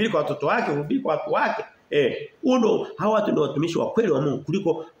 kulihubiri kwa watoto wake, kuhubiri kwa watu wake. Hawa watu ndio watumishi wa kweli wa Mungu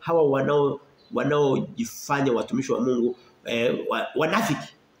kuliko hawa wanaojifanya watumishi wa Mungu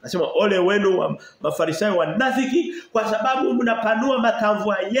wanafiki. Nasema ole wenu wa Mafarisayo wanafiki, kwa sababu mnapanua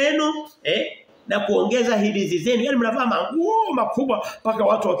matamvua yenu na kuongeza hirizi zenu. Yaani mnavaa manguo makubwa mpaka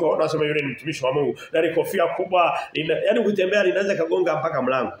watu wakiona wanasema yule ni mtumishi wa Mungu. Na kofia kubwa, yaani kutembea linaweza kagonga mpaka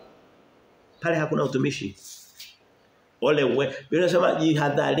mlango. Pale hakuna utumishi. Ole wewe. Biblia inasema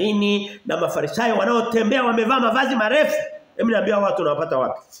jihadharini na Mafarisayo wanaotembea wamevaa mavazi marefu. Hebu niambia watu wanapata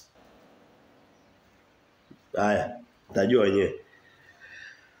wapi? Haya, mtajua wenyewe.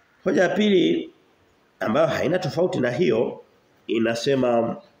 Hoja ya pili ambayo haina tofauti na hiyo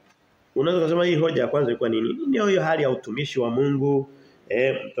inasema, unaweza kusema hii hoja ya kwanza ilikuwa nini? Ndio hiyo hali ya utumishi wa Mungu,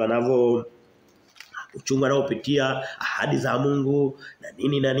 mtu anavyo uchungu anaopitia ahadi za Mungu na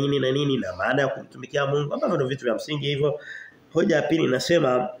nini na maana ya kumtumikia Mungu, ambavyo ndio vitu vya msingi hivyo. Hoja ya pili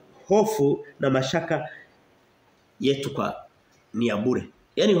inasema hofu na mashaka yetu kwa ni ya bure.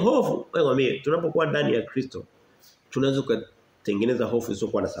 Yaani hofu, wewe tunapokuwa ndani ya Kristo tunaweza kutengeneza hofu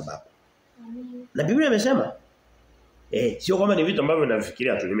isiyokuwa na sababu. Na Biblia imesema sio kama ni vitu ambavyo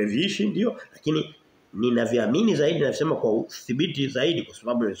ninafikiria tu, nimeviishi ndio, lakini ninaviamini zaidi na nasema kwa udhibiti zaidi kwa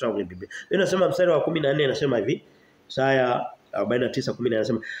sababu nimesoma kwenye Biblia. Inasema mstari wa 14 anasema hivi, Isaya 49:10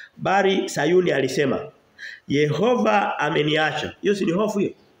 anasema, bali Sayuni alisema, Yehova ameniacha. Hiyo si ni hofu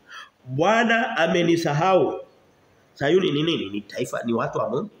hiyo? Bwana amenisahau. Sayuni ni nini? Ni taifa, ni watu wa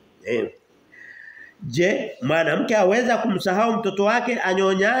Mungu. Je, mwanamke aweza kumsahau mtoto wake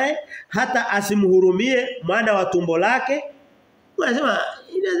anyonyae hata asimhurumie mwana wa tumbo lake? Unasema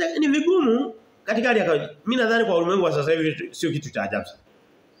ni vigumu katika hali ya kawaida. Mimi nadhani kwa ulimwengu wa sasa hivi sio kitu cha ajabu sana.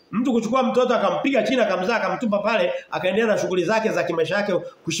 Mtu kuchukua mtoto akampiga chini akamzaa akamtupa pale akaendelea na shughuli zake za kimaisha yake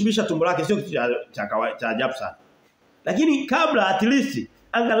kushibisha tumbo lake sio kitu cha ajabu sana. Lakini kabla at least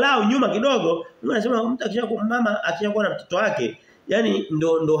angalau nyuma kidogo, unasema mtu akishakuwa mama akishakuwa na mtoto wake, yani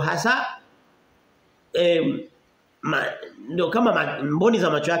ndo hasa ndio kama mboni za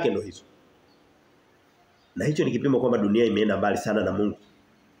macho yake ndio hizo. Na hicho ni kipimo kwamba dunia imeenda mbali sana na Mungu.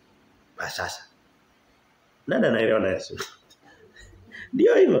 Sasa. Nani anaelewa na Yesu?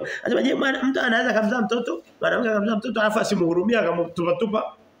 Ndio hivyo. Anasema je, mtu anaweza kumzaa mtoto? Mwanamke akamzaa mtoto alafu asimhurumia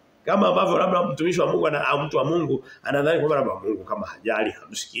akamtupa kama ambavyo labda mtumishi wa Mungu au mtu wa Mungu anadhani kwamba labda Mungu kama hajali,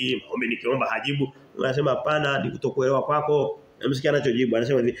 hamsikii, maombi nikiomba hajibu. Unasema hapana, ni kutokuelewa kwako. Namsikia anachojibu.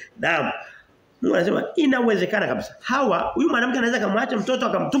 Anasema hivi, naam. Mungu anasema inawezekana kabisa. Huyu mwanamke anaweza kumwacha mtoto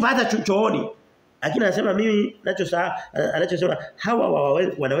akamtupa hata chooni. Lakini anasema mimi anachosema hawa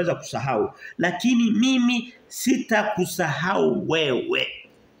wanaweza kusahau, lakini mimi sitakusahau wewe.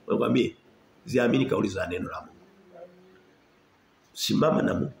 Wewe ziamini kauli za neno la Mungu. Simama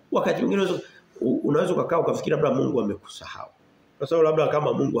na Mungu. Wakati mwingine unaweza kukaa ukafikiri labda Mungu amekusahau. Kwa sababu labda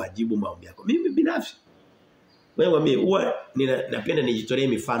kama Mungu hajibu maombi yako. Mimi binafsi huwa napenda nijitolee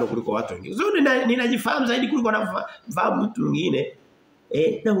mifano kuliko watu wengine. So ninajifahamu zaidi kuliko nafahamu mtu mwingine.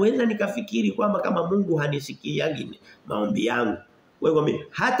 Naweza nikafikiri kwamba kama Mungu hanisikiagi maombi yangu. Wewe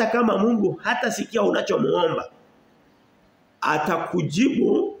hata kama Mungu hatasikia unachomuomba,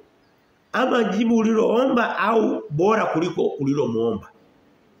 atakujibu ama jibu uliloomba au bora kuliko ulilomuomba.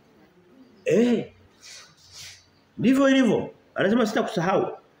 Ndivyo ilivyo. Anasema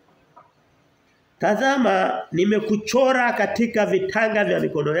sitakusahau. Tazama nimekuchora katika vitanga vya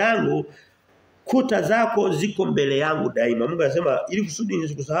mikono yangu, kuta zako ziko mbele yangu daima. Mungu anasema ili kusudi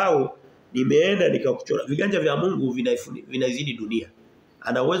nisikusahau, nimeenda nikakuchora. Viganja vya Mungu vinazidi dunia.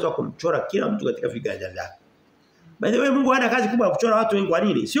 Ana uwezo wa kumchora kila mtu katika viganja vyake. By the way, Mungu hana kazi kubwa ya kuchora watu wengi. Kwa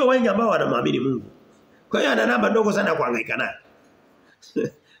nini? Sio wengi ambao wanamwamini Mungu. Kwa hiyo ana namba ndogo sana kuhangaika nayo.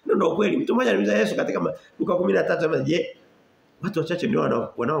 Ndio kweli. Mtu mmoja alimuuliza Yesu katika Luka 13 anasema, "Je, watu wachache ndio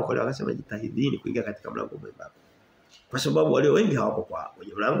wanaokolewa?" Akasema, "Jitahidini kuingia katika mlango mwembamba." Kwa sababu walio wengi hawako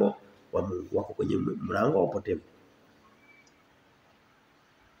kwenye mlango wa Mungu, wako kwenye mlango wa upotevu.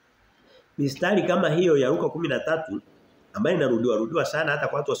 Mistari kama hiyo ya Luka 13 ambayo inarudiwa sana hata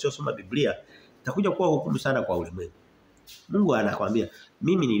kwa watu wasiosoma Biblia, itakuja kuwa hukumu sana kwa ulimwengu. Mungu anakuambia,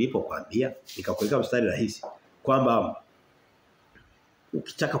 mimi nilipokuambia nikakuweka mstari rahisi kwamba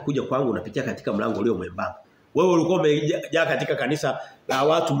ukitaka kuja kwangu unapitia katika mlango ulio mwembamba. Wewe ulikuwa umejaa katika kanisa la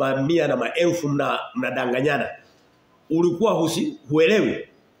watu mamia na maelfu mnadanganyana. Ulikuwa huelewi.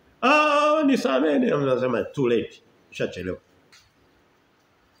 Nisameni, anasema too late. Ushachelewa.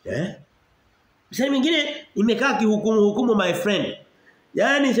 Sehemu nyingine imekaa kihukumu my friend.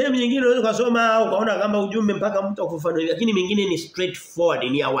 Yaani sehemu nyingine unaweza kusoma au ukaona kama ujumbe mpaka mtu akufafanua, lakini mingine ni straightforward,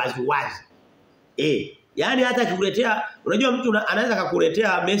 ni wazi wazi. Yaani hata akikuletea, unajua mtu anaweza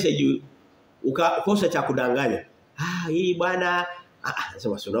kukuletea message ukakosa cha kudanganya. Hii bwana,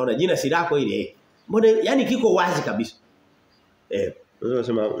 sema unaona jina si lako ile. Mbona yani kiko wazi kabisa.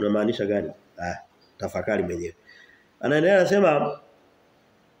 Unasema unamaanisha gani? Tafakari mwenyewe. Anaendelea anasema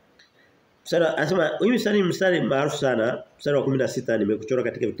anasema huyu mstari maarufu sana, mstari wa 16 nimekuchora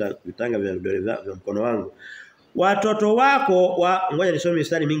katika vitanga vya vidole vya mkono wangu. Watoto wako ngoja nisome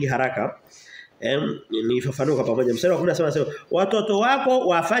mstari mingi haraka. Nifafanue kwa pamoja. Mstari wa 17 anasema watoto wako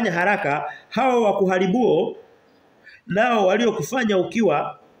wafanya haraka, hao wakuharibuo nao waliokufanya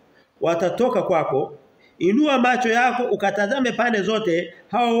ukiwa watatoka kwako. Inua macho yako ukatazame pande zote,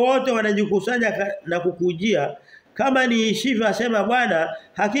 hao wote wanajikusanya na kukujia. Kama niishivyo asema Bwana,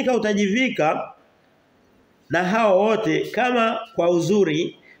 hakika utajivika na hao wote kama kwa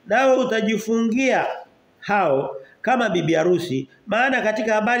uzuri, nawe utajifungia hao kama bibi harusi. Maana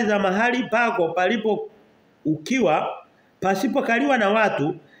katika habari za mahali pako palipo ukiwa pasipokaliwa na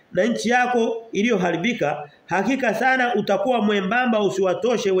watu na nchi yako iliyoharibika, hakika sana utakuwa mwembamba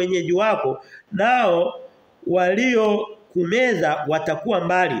usiwatoshe wenyeji wako, nao walio kumeza watakuwa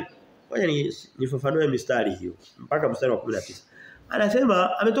mbali. Ngoja nifafanue mistari hiyo mpaka mstari wa 19.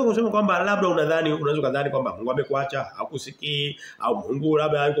 Anasema ametoka kusema kwamba labda unaweza kudhani kwamba Mungu amekuacha, hakusikii au Mungu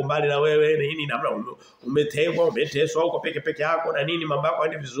labda yuko mbali na wewe na nini, labda umeteswa uko peke yako na nini, mambo yako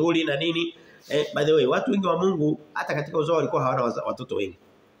hayaendi vizuri na nini. By the way, watu wengi wa Mungu hata katika uzao walikuwa hawana watoto wengi.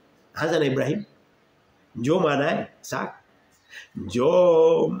 Anza na Ibrahim. Njoo mwanae Isaka.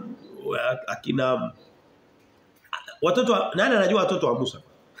 Njoo akina watoto nani anajua watoto wa Musa?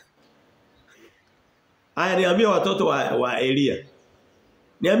 Niambie watoto wa Elia.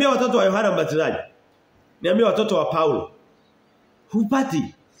 Niambie watoto wa Yohana Mbatizaji. Niambie watoto wa Paulo.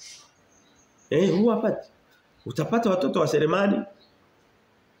 Hupati. Huwapati. Utapata watoto wa Selemani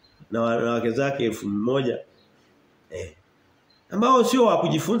na wake zake 1000. Ambao sio wa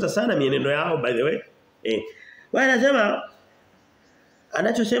kujifunza sana mienendo yao by the way. Bwana anasema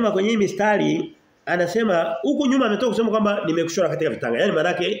anachosema kwenye hii mistari anasema huku nyuma ametoka kusema kwamba nimekuchora katika vitanga. Yaani maana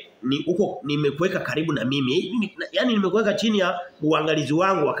yake ni huko nimekuweka karibu na mimi. Yaani nimekuweka chini ya uangalizi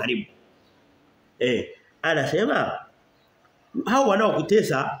wangu wa karibu. Anasema hao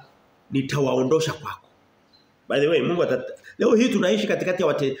wanaokutesa nitawaondosha kwako. By the way, Mungu leo hii tunaishi katikati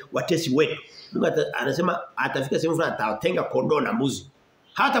ya watesi wetu. Mungu anasema atafika sehemu fulani atawatenga kondoo na mbuzi.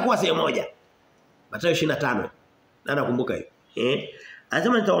 Hatakuwa sehemu moja. Mathayo 25. Na nakumbuka hiyo.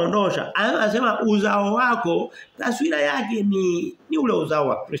 Anasema nitawaondosha. Anasema uzao wako taswira yake ni ule uzao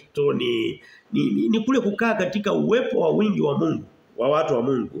wa Kristo ni kule kukaa katika uwepo wa wingi wa Mungu, wa watu wa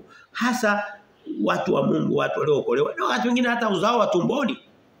Mungu, hasa watu wa Mungu, watu waliookolewa. Na watu wengine hata uzao wa tumboni.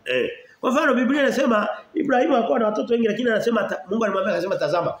 Kwa mfano Biblia inasema Ibrahimu alikuwa na watoto wengi lakini anasema Mungu alimwambia akasema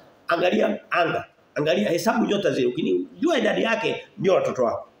tazama angalia anga, angalia hesabu nyota zile. Ukinijua idadi yake ndio watoto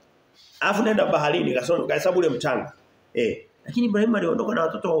wako. Alafu nenda baharini kahesabu ule mchanga. Lakini Ibrahimu aliondoka na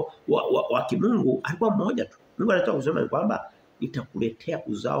watoto wa kimungu alikuwa mmoja tu. Mungu anataka kusema kwamba nitakuletea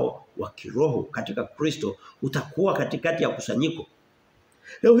uzao wa kiroho katika Kristo, utakuwa katikati ya kusanyiko.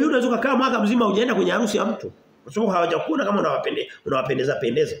 Leo hii unaweza kukaa mwaka mzima hujaenda kwenye harusi ya mtu. Kwa sababu hawajakuona kama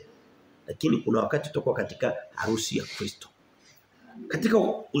unawapendeza. Lakini kuna wakati tutakuwa katika harusi ya Kristo. Katika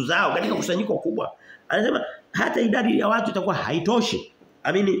uzao, katika kusanyiko kubwa. Anasema hata idadi ya watu itakuwa haitoshi.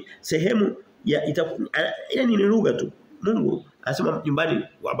 Amini sehemu ya yani ni lugha tu. Mungu anasema nyumbani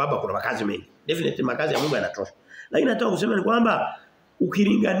wa baba kuna makazi mengi. Definitely makazi ya Mungu yanatosha. Lakini nataka kusema ni kwamba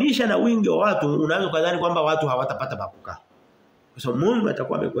ukilinganisha na wingi wa watu unaweza kudhani kwamba watu hawatapata pa kukaa. Kwa sababu Mungu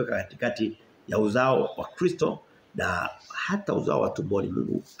atakuwa amekuweka katikati ya uzao wa Kristo na hata uzao wa tumboni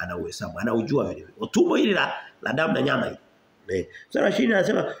Mungu anauhesabu, anaujua vile vile. Tumbo hili la damu na nyama hili. Sura 20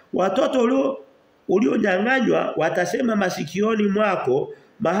 anasema watoto ulionyang'anywa watasema masikioni mwako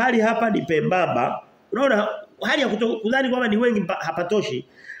mahali hapa ni pembamba. Unaona hali ya kudhani kwamba ni wengi hapatoshi.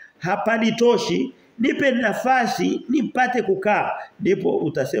 Hapanitoshi, nipe nafasi nipate kukaa. Ndipo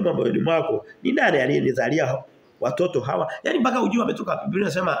utasema moyoni mwako ni nani aliyenizalia watoto hawa? Yaani mpaka ujue ametoka. Biblia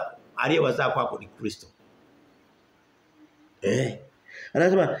inasema aliyewazaa kwako ni Kristo.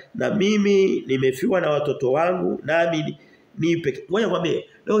 Anasema na mimi nimefiwa na watoto wangu nami nipe. Ngoja nikwambie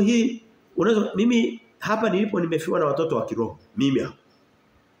leo hii unaweza mimi hapa nilipo nimefiwa na watoto wa kiroho. Mimi hapa.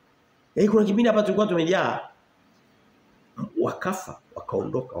 Kuna kipindi hapa tulikuwa tumejaa wakafa,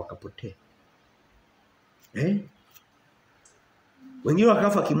 wakaondoka, wakapotea. Wengine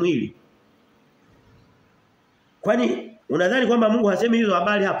wakafa kimwili. Kwani unadhani kwamba Mungu hasemi hizo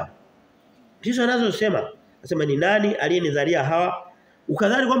habari hapa? Kisha anazosema, anasema ni nani aliyenizalia hawa?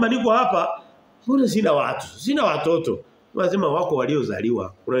 Ukadhani kwamba niko hapa, mbona sina watu, sina watoto. Wanasema wako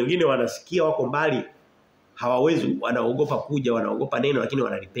waliozaliwa. Kuna wengine wanasikia wako mbali, hawawezi, wanaogopa kuja, wanaogopa neno lakini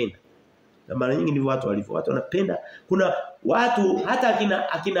wanalipenda. Na mara nyingi ndivyo watu walivyo. Watu wanapenda. Kuna watu hata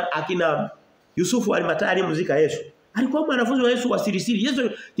akina Yusufu alimatari muzika Yesu. Alikuwa mwanafunzi wa Yesu wa sirisiri.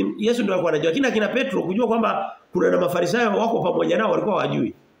 Yesu ndio alikuwa anajua. Lakini akina Petro kujua kwamba kuna na Mafarisayo wako pamoja nao walikuwa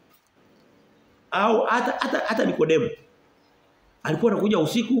hawajui. Au hata Nikodemo. Alikuwa anakuja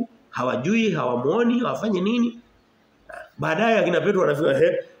usiku, hawajui, hawamuoni, hawafanye nini. Baadaye akina Petro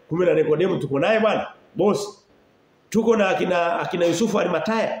wanafika, kumbe na Nikodemo tuko naye bwana, boss. Tuko na akina Yusufu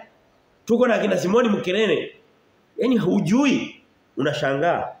alimataya. Tuko na akina Simoni Mkirene. Yaani hujui,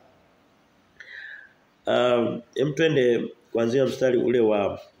 unashangaa. Twende kuanzia mstari ule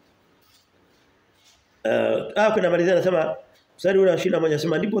wa kuna malizia anasema mstari ule wa 21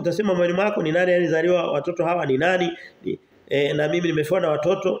 anasema ndipo utasema moyoni mwako ni nani alizaliwa watoto hawa ni nani na mimi nimefiwa na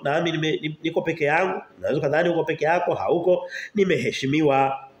watoto na mimi niko peke yangu. Unaweza kadhani uko peke yako, hauko.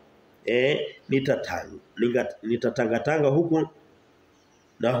 Nimeheshimiwa. Nitatangatanga huku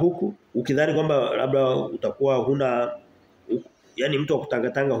na huku ukidhani kwamba labda utakuwa huna yani mtu wa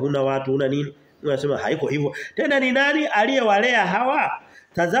kutangatanga huna watu huna nini. Unasema haiko hivyo. Tena ni nani aliyewalea hawa?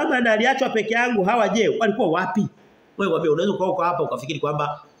 Tazama na aliachwa peke yangu hawa je walikuwa wapi? Wewe waambie unaweza kuwa hapa ukafikiri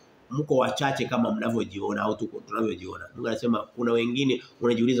kwamba mko wachache kama mnavyojiona au tunavyojiona. Mungu anasema kuna wengine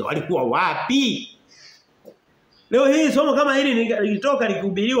unajiuliza walikuwa wapi? Leo hii somo kama hili lilitoka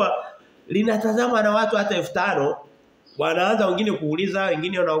likihubiriwa linatazama na watu hata 5000. Wanaanza wengine kuuliza,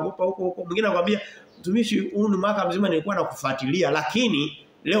 wengine wanaogopa huko. Mwingine anakuambia mtumishi huu ni mwaka mzima nilikuwa nakufuatilia lakini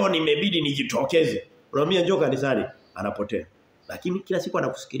leo nimebidi nijitokeze. Unamwambia njoo kanisani, anapotea. Lakini kila siku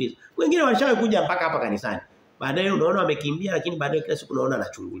anakusikiliza. Wengine walishawahi kuja mpaka hapa kanisani. Baadaye unaona wamekimbia lakini baadaye kila siku unaona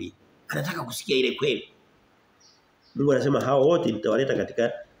anachungulia. Anataka kusikia ile kweli. Mungu anasema hao wote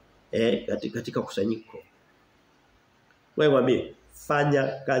nitawaleta katika kusanyiko. Wewe mwambie fanya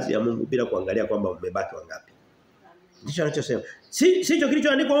kazi ya Mungu bila kuangalia kwamba umebaki wangapi. Ndicho anachosema. Sicho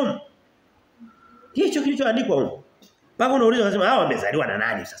kilichoandikwa huko. Hicho kilichoandikwa huko. Paka unauliza unasema hawa wamezaliwa na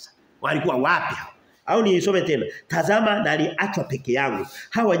nani sasa? Walikuwa wapi hao? Au niisome tena. Tazama na aliachwa peke yangu.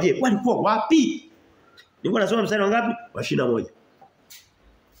 Hawa je walikuwa wapi? Nilikuwa nasoma mstari wangapi? Wa 21.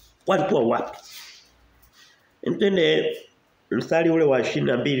 Walikuwa wapi? Mtende mstari ule wa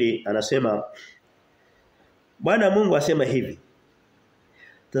 22 anasema Bwana Mungu asema hivi.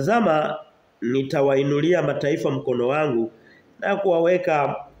 Tazama nitawainulia mataifa mkono wangu na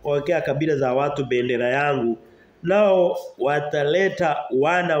kuwawekea kabila za watu bendera yangu, nao wataleta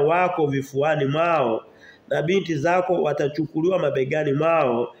wana wako vifuani mwao na binti zako watachukuliwa mabegani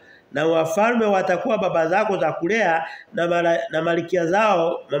mwao, na wafalme watakuwa baba zako za kulea na malikia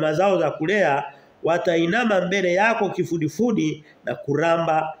zao mama zao za kulea, watainama mbele yako kifudifudi na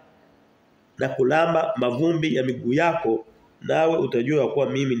kulamba mavumbi ya miguu yako, nawe utajua kuwa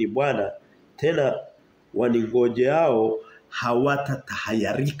mimi ni Bwana. Tena waningojeao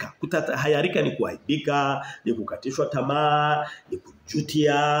hawatatahayarika. Kutatahayarika ni kuaibika, ni kukatishwa tamaa, ni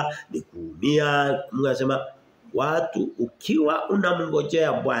kujutia, ni kuumia. Mungu anasema watu ukiwa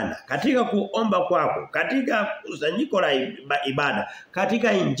unamngojea Bwana katika kuomba kwako, katika kusanyiko la ibada,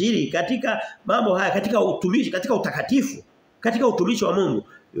 katika injili, katika mambo haya, katika utumishi, katika utakatifu, katika utumishi wa Mungu,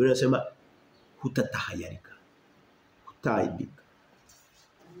 yeye anasema hutatahayarika, hutaibika.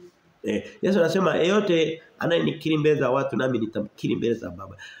 Yesu anasema yeyote anayenikiri mbele za watu nami nitamkiri mbele za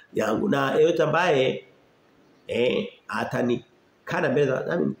Baba yangu, na yeyote ambaye atanikana mbele za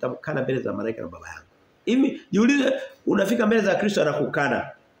nami nitamkana mbele za malaika na Baba yangu. Hivi jiulize, unafika mbele za Kristo anakukana.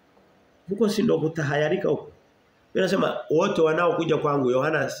 Huko si ndio kutahayarika huko? Biblia inasema wote wanaokuja kwangu,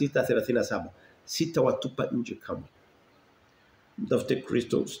 Yohana 6:37, sitawatupa nje kamwe. Mtafute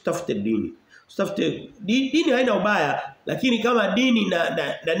Kristo, usitafute dini. Usitafute dini haina ubaya, lakini kama dini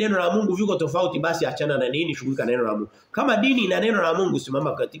na neno la Mungu viko tofauti, basi achana na dini, shughulika na neno la Mungu. Kama dini na neno la Mungu,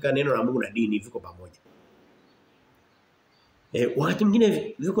 simama katika neno la Mungu na dini viko pamoja. Wakati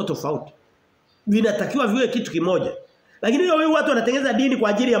mwingine viko tofauti. Vinatakiwa viwe kitu kimoja. Lakini leo watu wanatengeneza dini kwa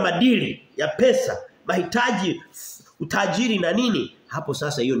ajili ya madili, ya pesa, mahitaji, utajiri na nini. Hapo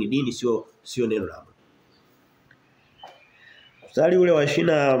sasa hiyo ni dini, sio neno la Mungu. Mstari ule wa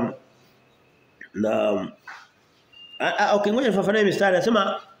 20 okay, ngoja nifafanue mstari.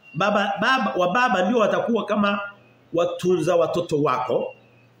 Anasema baba ndio watakuwa kama watunza watoto wako.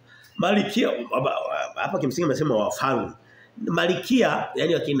 Malikia hapa kimsingi anasema wafalme. Malikia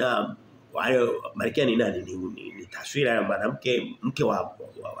yani akina malikia ni nani? Ni taswira ya mwanamke, mke wa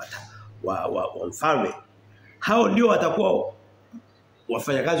mfalme. Hao ndio watakuwa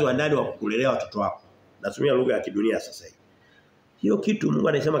wafanyakazi wa ndani wa kulelea watoto wako. Natumia lugha ya kidunia sasa hivi. Hiyo kitu Mungu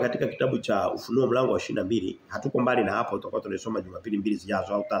anasema katika kitabu cha Ufunuo mlango wa 22, hatuko mbali na hapo, tutakuwa tunasoma Jumapili 2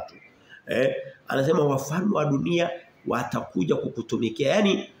 zijazo au 3. Anasema wafalme wa dunia watakuja kukutumikia.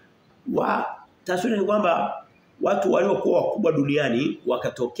 Yaani taswira ni kwamba watu waliokuwa wakubwa duniani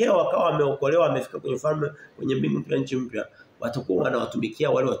wakatokea wakawa wameokolewa, wamefika kwenye falme, kwenye mbingu mpya, nchi mpya, watakuwa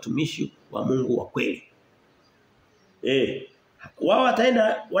wanawatumikia wale watumishi wa Mungu wa kweli. Wao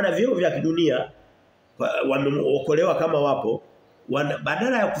wataenda wana vyeo vya kidunia, wameokolewa kama wapo,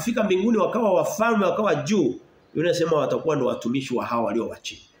 badala ya kufika mbinguni wakawa wafalme, wakawa juu, unasema watakuwa ndio watumishi wa hao walio wa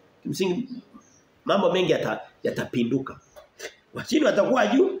chini. Kimsingi mambo mengi yatapinduka. Wa chini watakuwa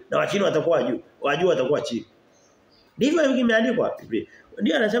juu na wa chini watakuwa juu, wa juu watakuwa chini. Ndivyo imeandikwa.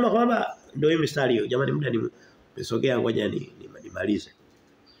 Ndio anasema kwamba ndio hii mstari hiyo. Jamani, muda nimesogea, ngoja nimalize.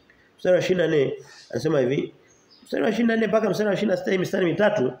 Mstari wa 24 anasema hivi. Mstari wa 24 mpaka mstari wa 26, mstari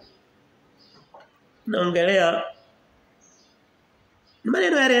mitatu naongelea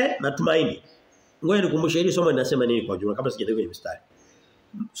maneno yale matumaini. Ngoja nikumbushe hili somo linasema nini kwa ujumla kabla sijaendelea kwenye mstari.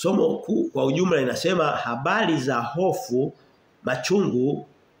 Somo kuu kwa ujumla linasema habari za hofu, machungu,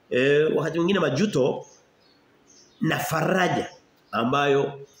 wakati mwingine majuto na faraja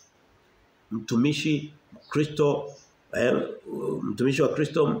ambayo mtumishi wa Kristo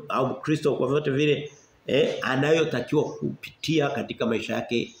au Mkristo kwa vyote vile anayotakiwa kupitia katika maisha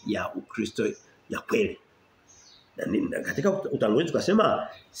yake ya Ukristo ya kweli. Na katika utangulizi tukasema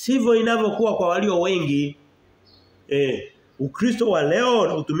sivyo inavyokuwa kwa walio wengi. Ukristo wa leo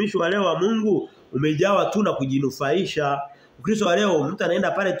na utumishi wa leo wa Mungu umejawa tu na kujinufaisha. Ukristo wa leo mtu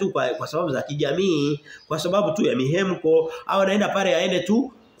anaenda pale tu kwa sababu za kijamii, kwa sababu tu ya mihemko, au anaenda pale aende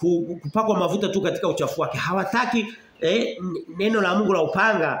tu kupakwa mafuta tu katika uchafu wake. Hawataki neno la Mungu la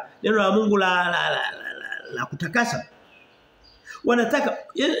upanga, neno la Mungu la kutakasa.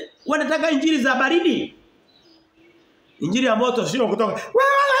 Wanataka injili za baridi. Injili ya moto sio kutoka.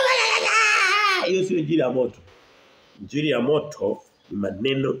 Hiyo sio injili ya moto. Injili ya moto ni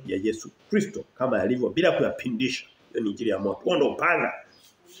maneno ya Yesu Kristo kama yalivyo bila kuyapindisha. Hiyo ni injili ya moto. Huo ndio upanga.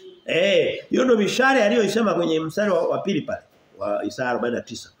 Hiyo ndio mishale aliyosema kwenye mstari wa pili pale wa Isaya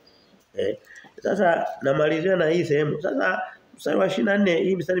 49. Sasa namalizia na hii sehemu. Sasa mstari wa 24,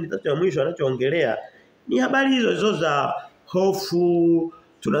 hii mstari mitatu ya mwisho anachoongelea ni habari hizo za hofu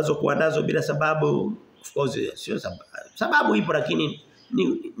tunazokuwa nazo bila sababu, of course sio sababu ipo, lakini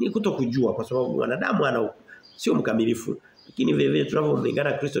ni kutokujua, kwa sababu wanadamu sio mkamilifu. Lakini vile vile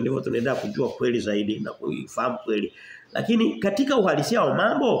tunapomlingana Kristo ndivyo tunaendelea kujua kweli zaidi na kuifahamu kweli. Lakini katika uhalisia wa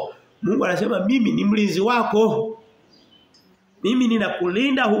mambo, Mungu anasema mimi ni mlinzi wako. Mimi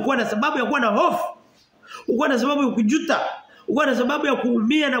ninakulinda, hukuwa na sababu ya kuwa na hofu. Hukuwa na sababu ya kujuta. Hukuwa na sababu ya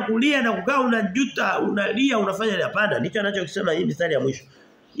kuumia na kulia na kukaa unajuta, unalia, unafanya ni hapana. Ndicho anachokisema hii mstari ya mwisho.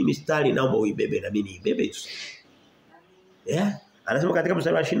 Hii mstari naomba uibebe na mimi niibebe tu. Anasema katika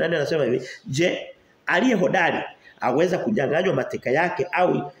mstari wa 24 anasema hivi, je, aliye hodari aweza kunyang'anywa mateka yake,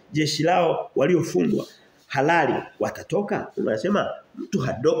 au jeshi lao waliofungwa halali watatoka? Unasema mtu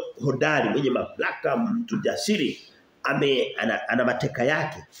hodari, mwenye mamlaka, mtu jasiri ana mateka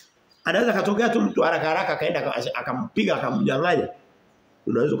yake. Anaweza katokea tu mtu haraka haraka akaenda akampiga akamnyang'anya.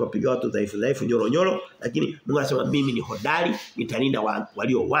 Unaweza kupiga watu dhaifu nyoronyoro, lakini Mungu anasema mimi ni hodari, nitalinda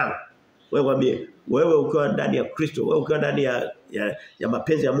walio wangu. Wewe ukiwa ndani ya Kristo, wewe ukiwa ndani ya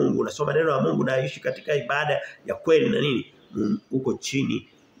mapenzi ya Mungu, unasoma neno la Mungu na ishi katika ibada ya kweli na nini, uko chini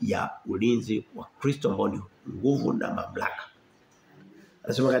ya ulinzi wa Kristo ambao ni nguvu na mamlaka.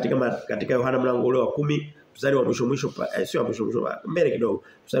 Anasema katika Yohana mlango ule wa 10 mstari wa mwisho sio mwisho mbele kidogo,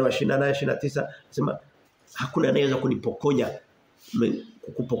 mstari wa 28 29 anasema hakuna anayeweza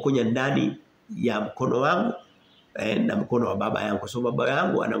kukupokonya ndani ya mkono wangu na mkono wa baba yangu, kwa sababu baba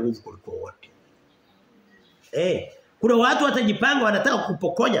yangu ana nguvu kuliko wote. Kuna watu watajipanga wanataka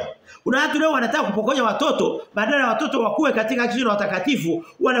kukupokonya. Kuna watu leo wanataka kupokonya watoto, badala ya watoto wakue katika haki na watakatifu,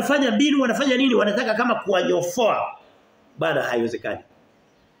 wanafanya mbinu, wanafanya nini, wanataka kama kuwanyofoa. Bana, haiwezekani.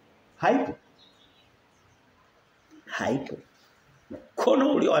 Haipo.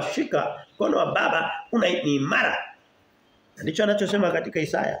 Mkono ulioashika, mkono wa baba ni imara. Ndicho anachosema katika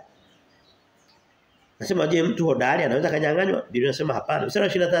Isaya. Nasema je, mtu hodari anaweza kanyang'anywa? Biblia inasema hapana. Mstari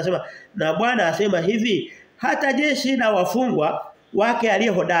wa 25 anasema na Bwana asema hivi, hata jeshi na wafungwa wake aliye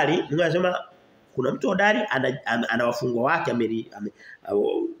hodari. Mungu anasema kuna mtu hodari ana wafungwa wake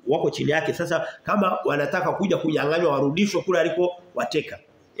wako chini yake. Sasa kama wanataka kuja kunyang'anywa warudishwe kule aliko wateka.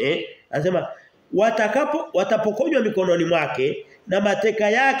 Anasema watapokonywa mikononi mwake na mateka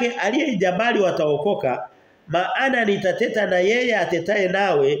yake aliyejabali wataokoka, maana nitateta na yeye atetaye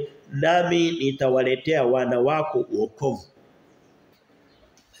nawe, nami nitawaletea wana wako wokovu.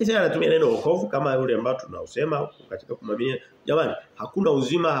 Sasa anatumia neno wokovu kama yule ambao tunausema katika kumwamini. Jamani, hakuna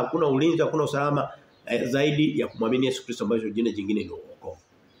uzima, hakuna ulinzi, hakuna usalama zaidi ya kumwamini Yesu Kristo, ambacho jina jingine ni wokovu.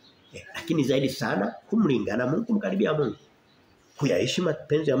 Lakini zaidi sana kumlingana Mungu, kumkaribia Mungu, kuyaishi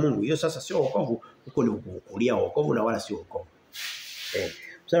mapenzi ya Mungu. Hiyo sasa sio wokovu, huko ni kukulia wokovu na wala sio wokovu.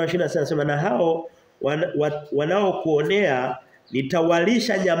 Mstari wa 26 anasema na hao wanaokuonea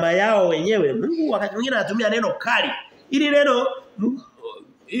nitawalisha nyama yao wenyewe. Mungu wakati mwingine anatumia neno kali. Ili neno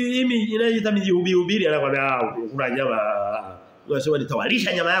mimi inaita mjihubiri anakuambia kuna nyama. Unasema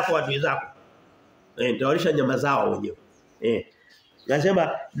nitawalisha nyama yako watu wenzako. Nitawalisha nyama zao wenyewe.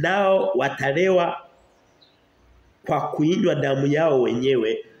 Nasema nao watalewa kwa kuinywa damu yao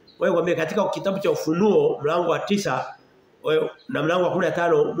wenyewe. Wewe kwambia katika kitabu cha Ufunuo mlango wa 9 na mlango wa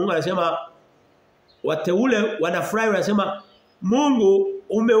 15 Mungu anasema wateule wanafurahi, wanasema Mungu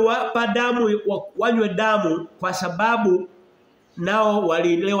umewapa damu wanywe damu kwa sababu nao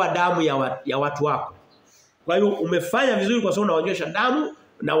walilewa damu ya watu wako. Kwa hiyo umefanya vizuri kwa sababu unaonyesha damu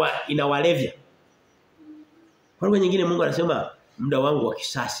na inawalevya. Kwa hiyo nyingine Mungu anasema muda wangu wa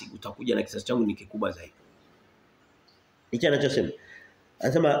kisasi utakuja na kisasi changu ni kikubwa zaidi. Hicho anachosema.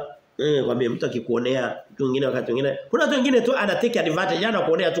 Anasema kwambie mtu akikuonea mtu mwingine wakati mwingine. Kuna watu wengine tu ana take advantage,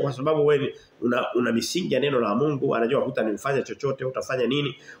 anakuonea tu kwa sababu wewe una misingi ya neno la Mungu, anajua hutanifanya chochote, utafanya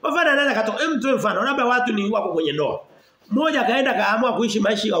nini. Kwa mfano anaweza katoa mtu mfano, labda watu ni wako kwenye ndoa. Mmoja kaenda kaamua kuishi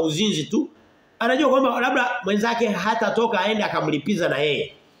maisha ya uzinzi tu. Anajua kwamba labda mwenzake hatatoka aende akamlipiza na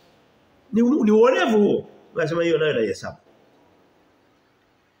yeye. Ni uonevu huo. Unasema hiyo nayo inahesabu.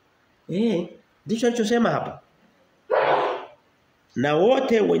 Ndicho alichosema hapa. Na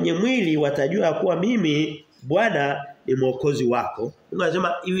wote wenye mwili watajua kuwa mimi Bwana ni mwokozi wako. Mungu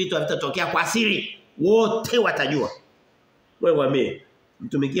anasema hivi vitu havitatokea kwa siri. Wote watajua. Wewe mwambie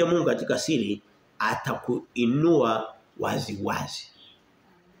mtumikie Mungu katika siri, atakuinua wazi wazi.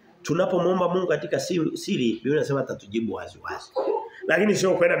 Tunapomwomba Mungu katika siri, Biblia inasema atatujibu wazi wazi. Lakini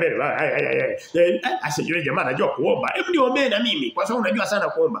sio kwenda mbele. Asijue jamaa anajua kuomba. Hebu niombe na mimi kwa sababu unajua sana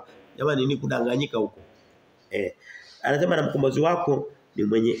kuomba. Jamani ni kudanganyika huko. Anasema na mkombozi wako ni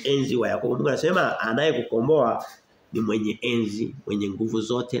mwenye enzi wa Yakobo. Mungu anasema anayekukomboa ni mwenye enzi, mwenye nguvu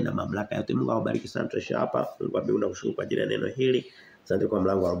zote na mamlaka yote. Mungu awabariki sana, tuishie hapa. Mungu abe unakushukuru kwa ajili ya neno hili. Asante kwa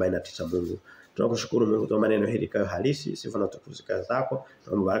mlango wa 49 Mungu. Tunakushukuru Mungu kwa maneno hili kayo halisi, sifa na utukufu zako,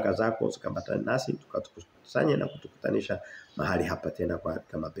 na baraka zako zikambatane nasi, tukatukusanye na kutukutanisha mahali hapa tena kwa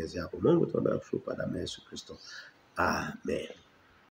mapenzi yako. Mungu tunakushukuru kwa damu ya Yesu Kristo. Amen.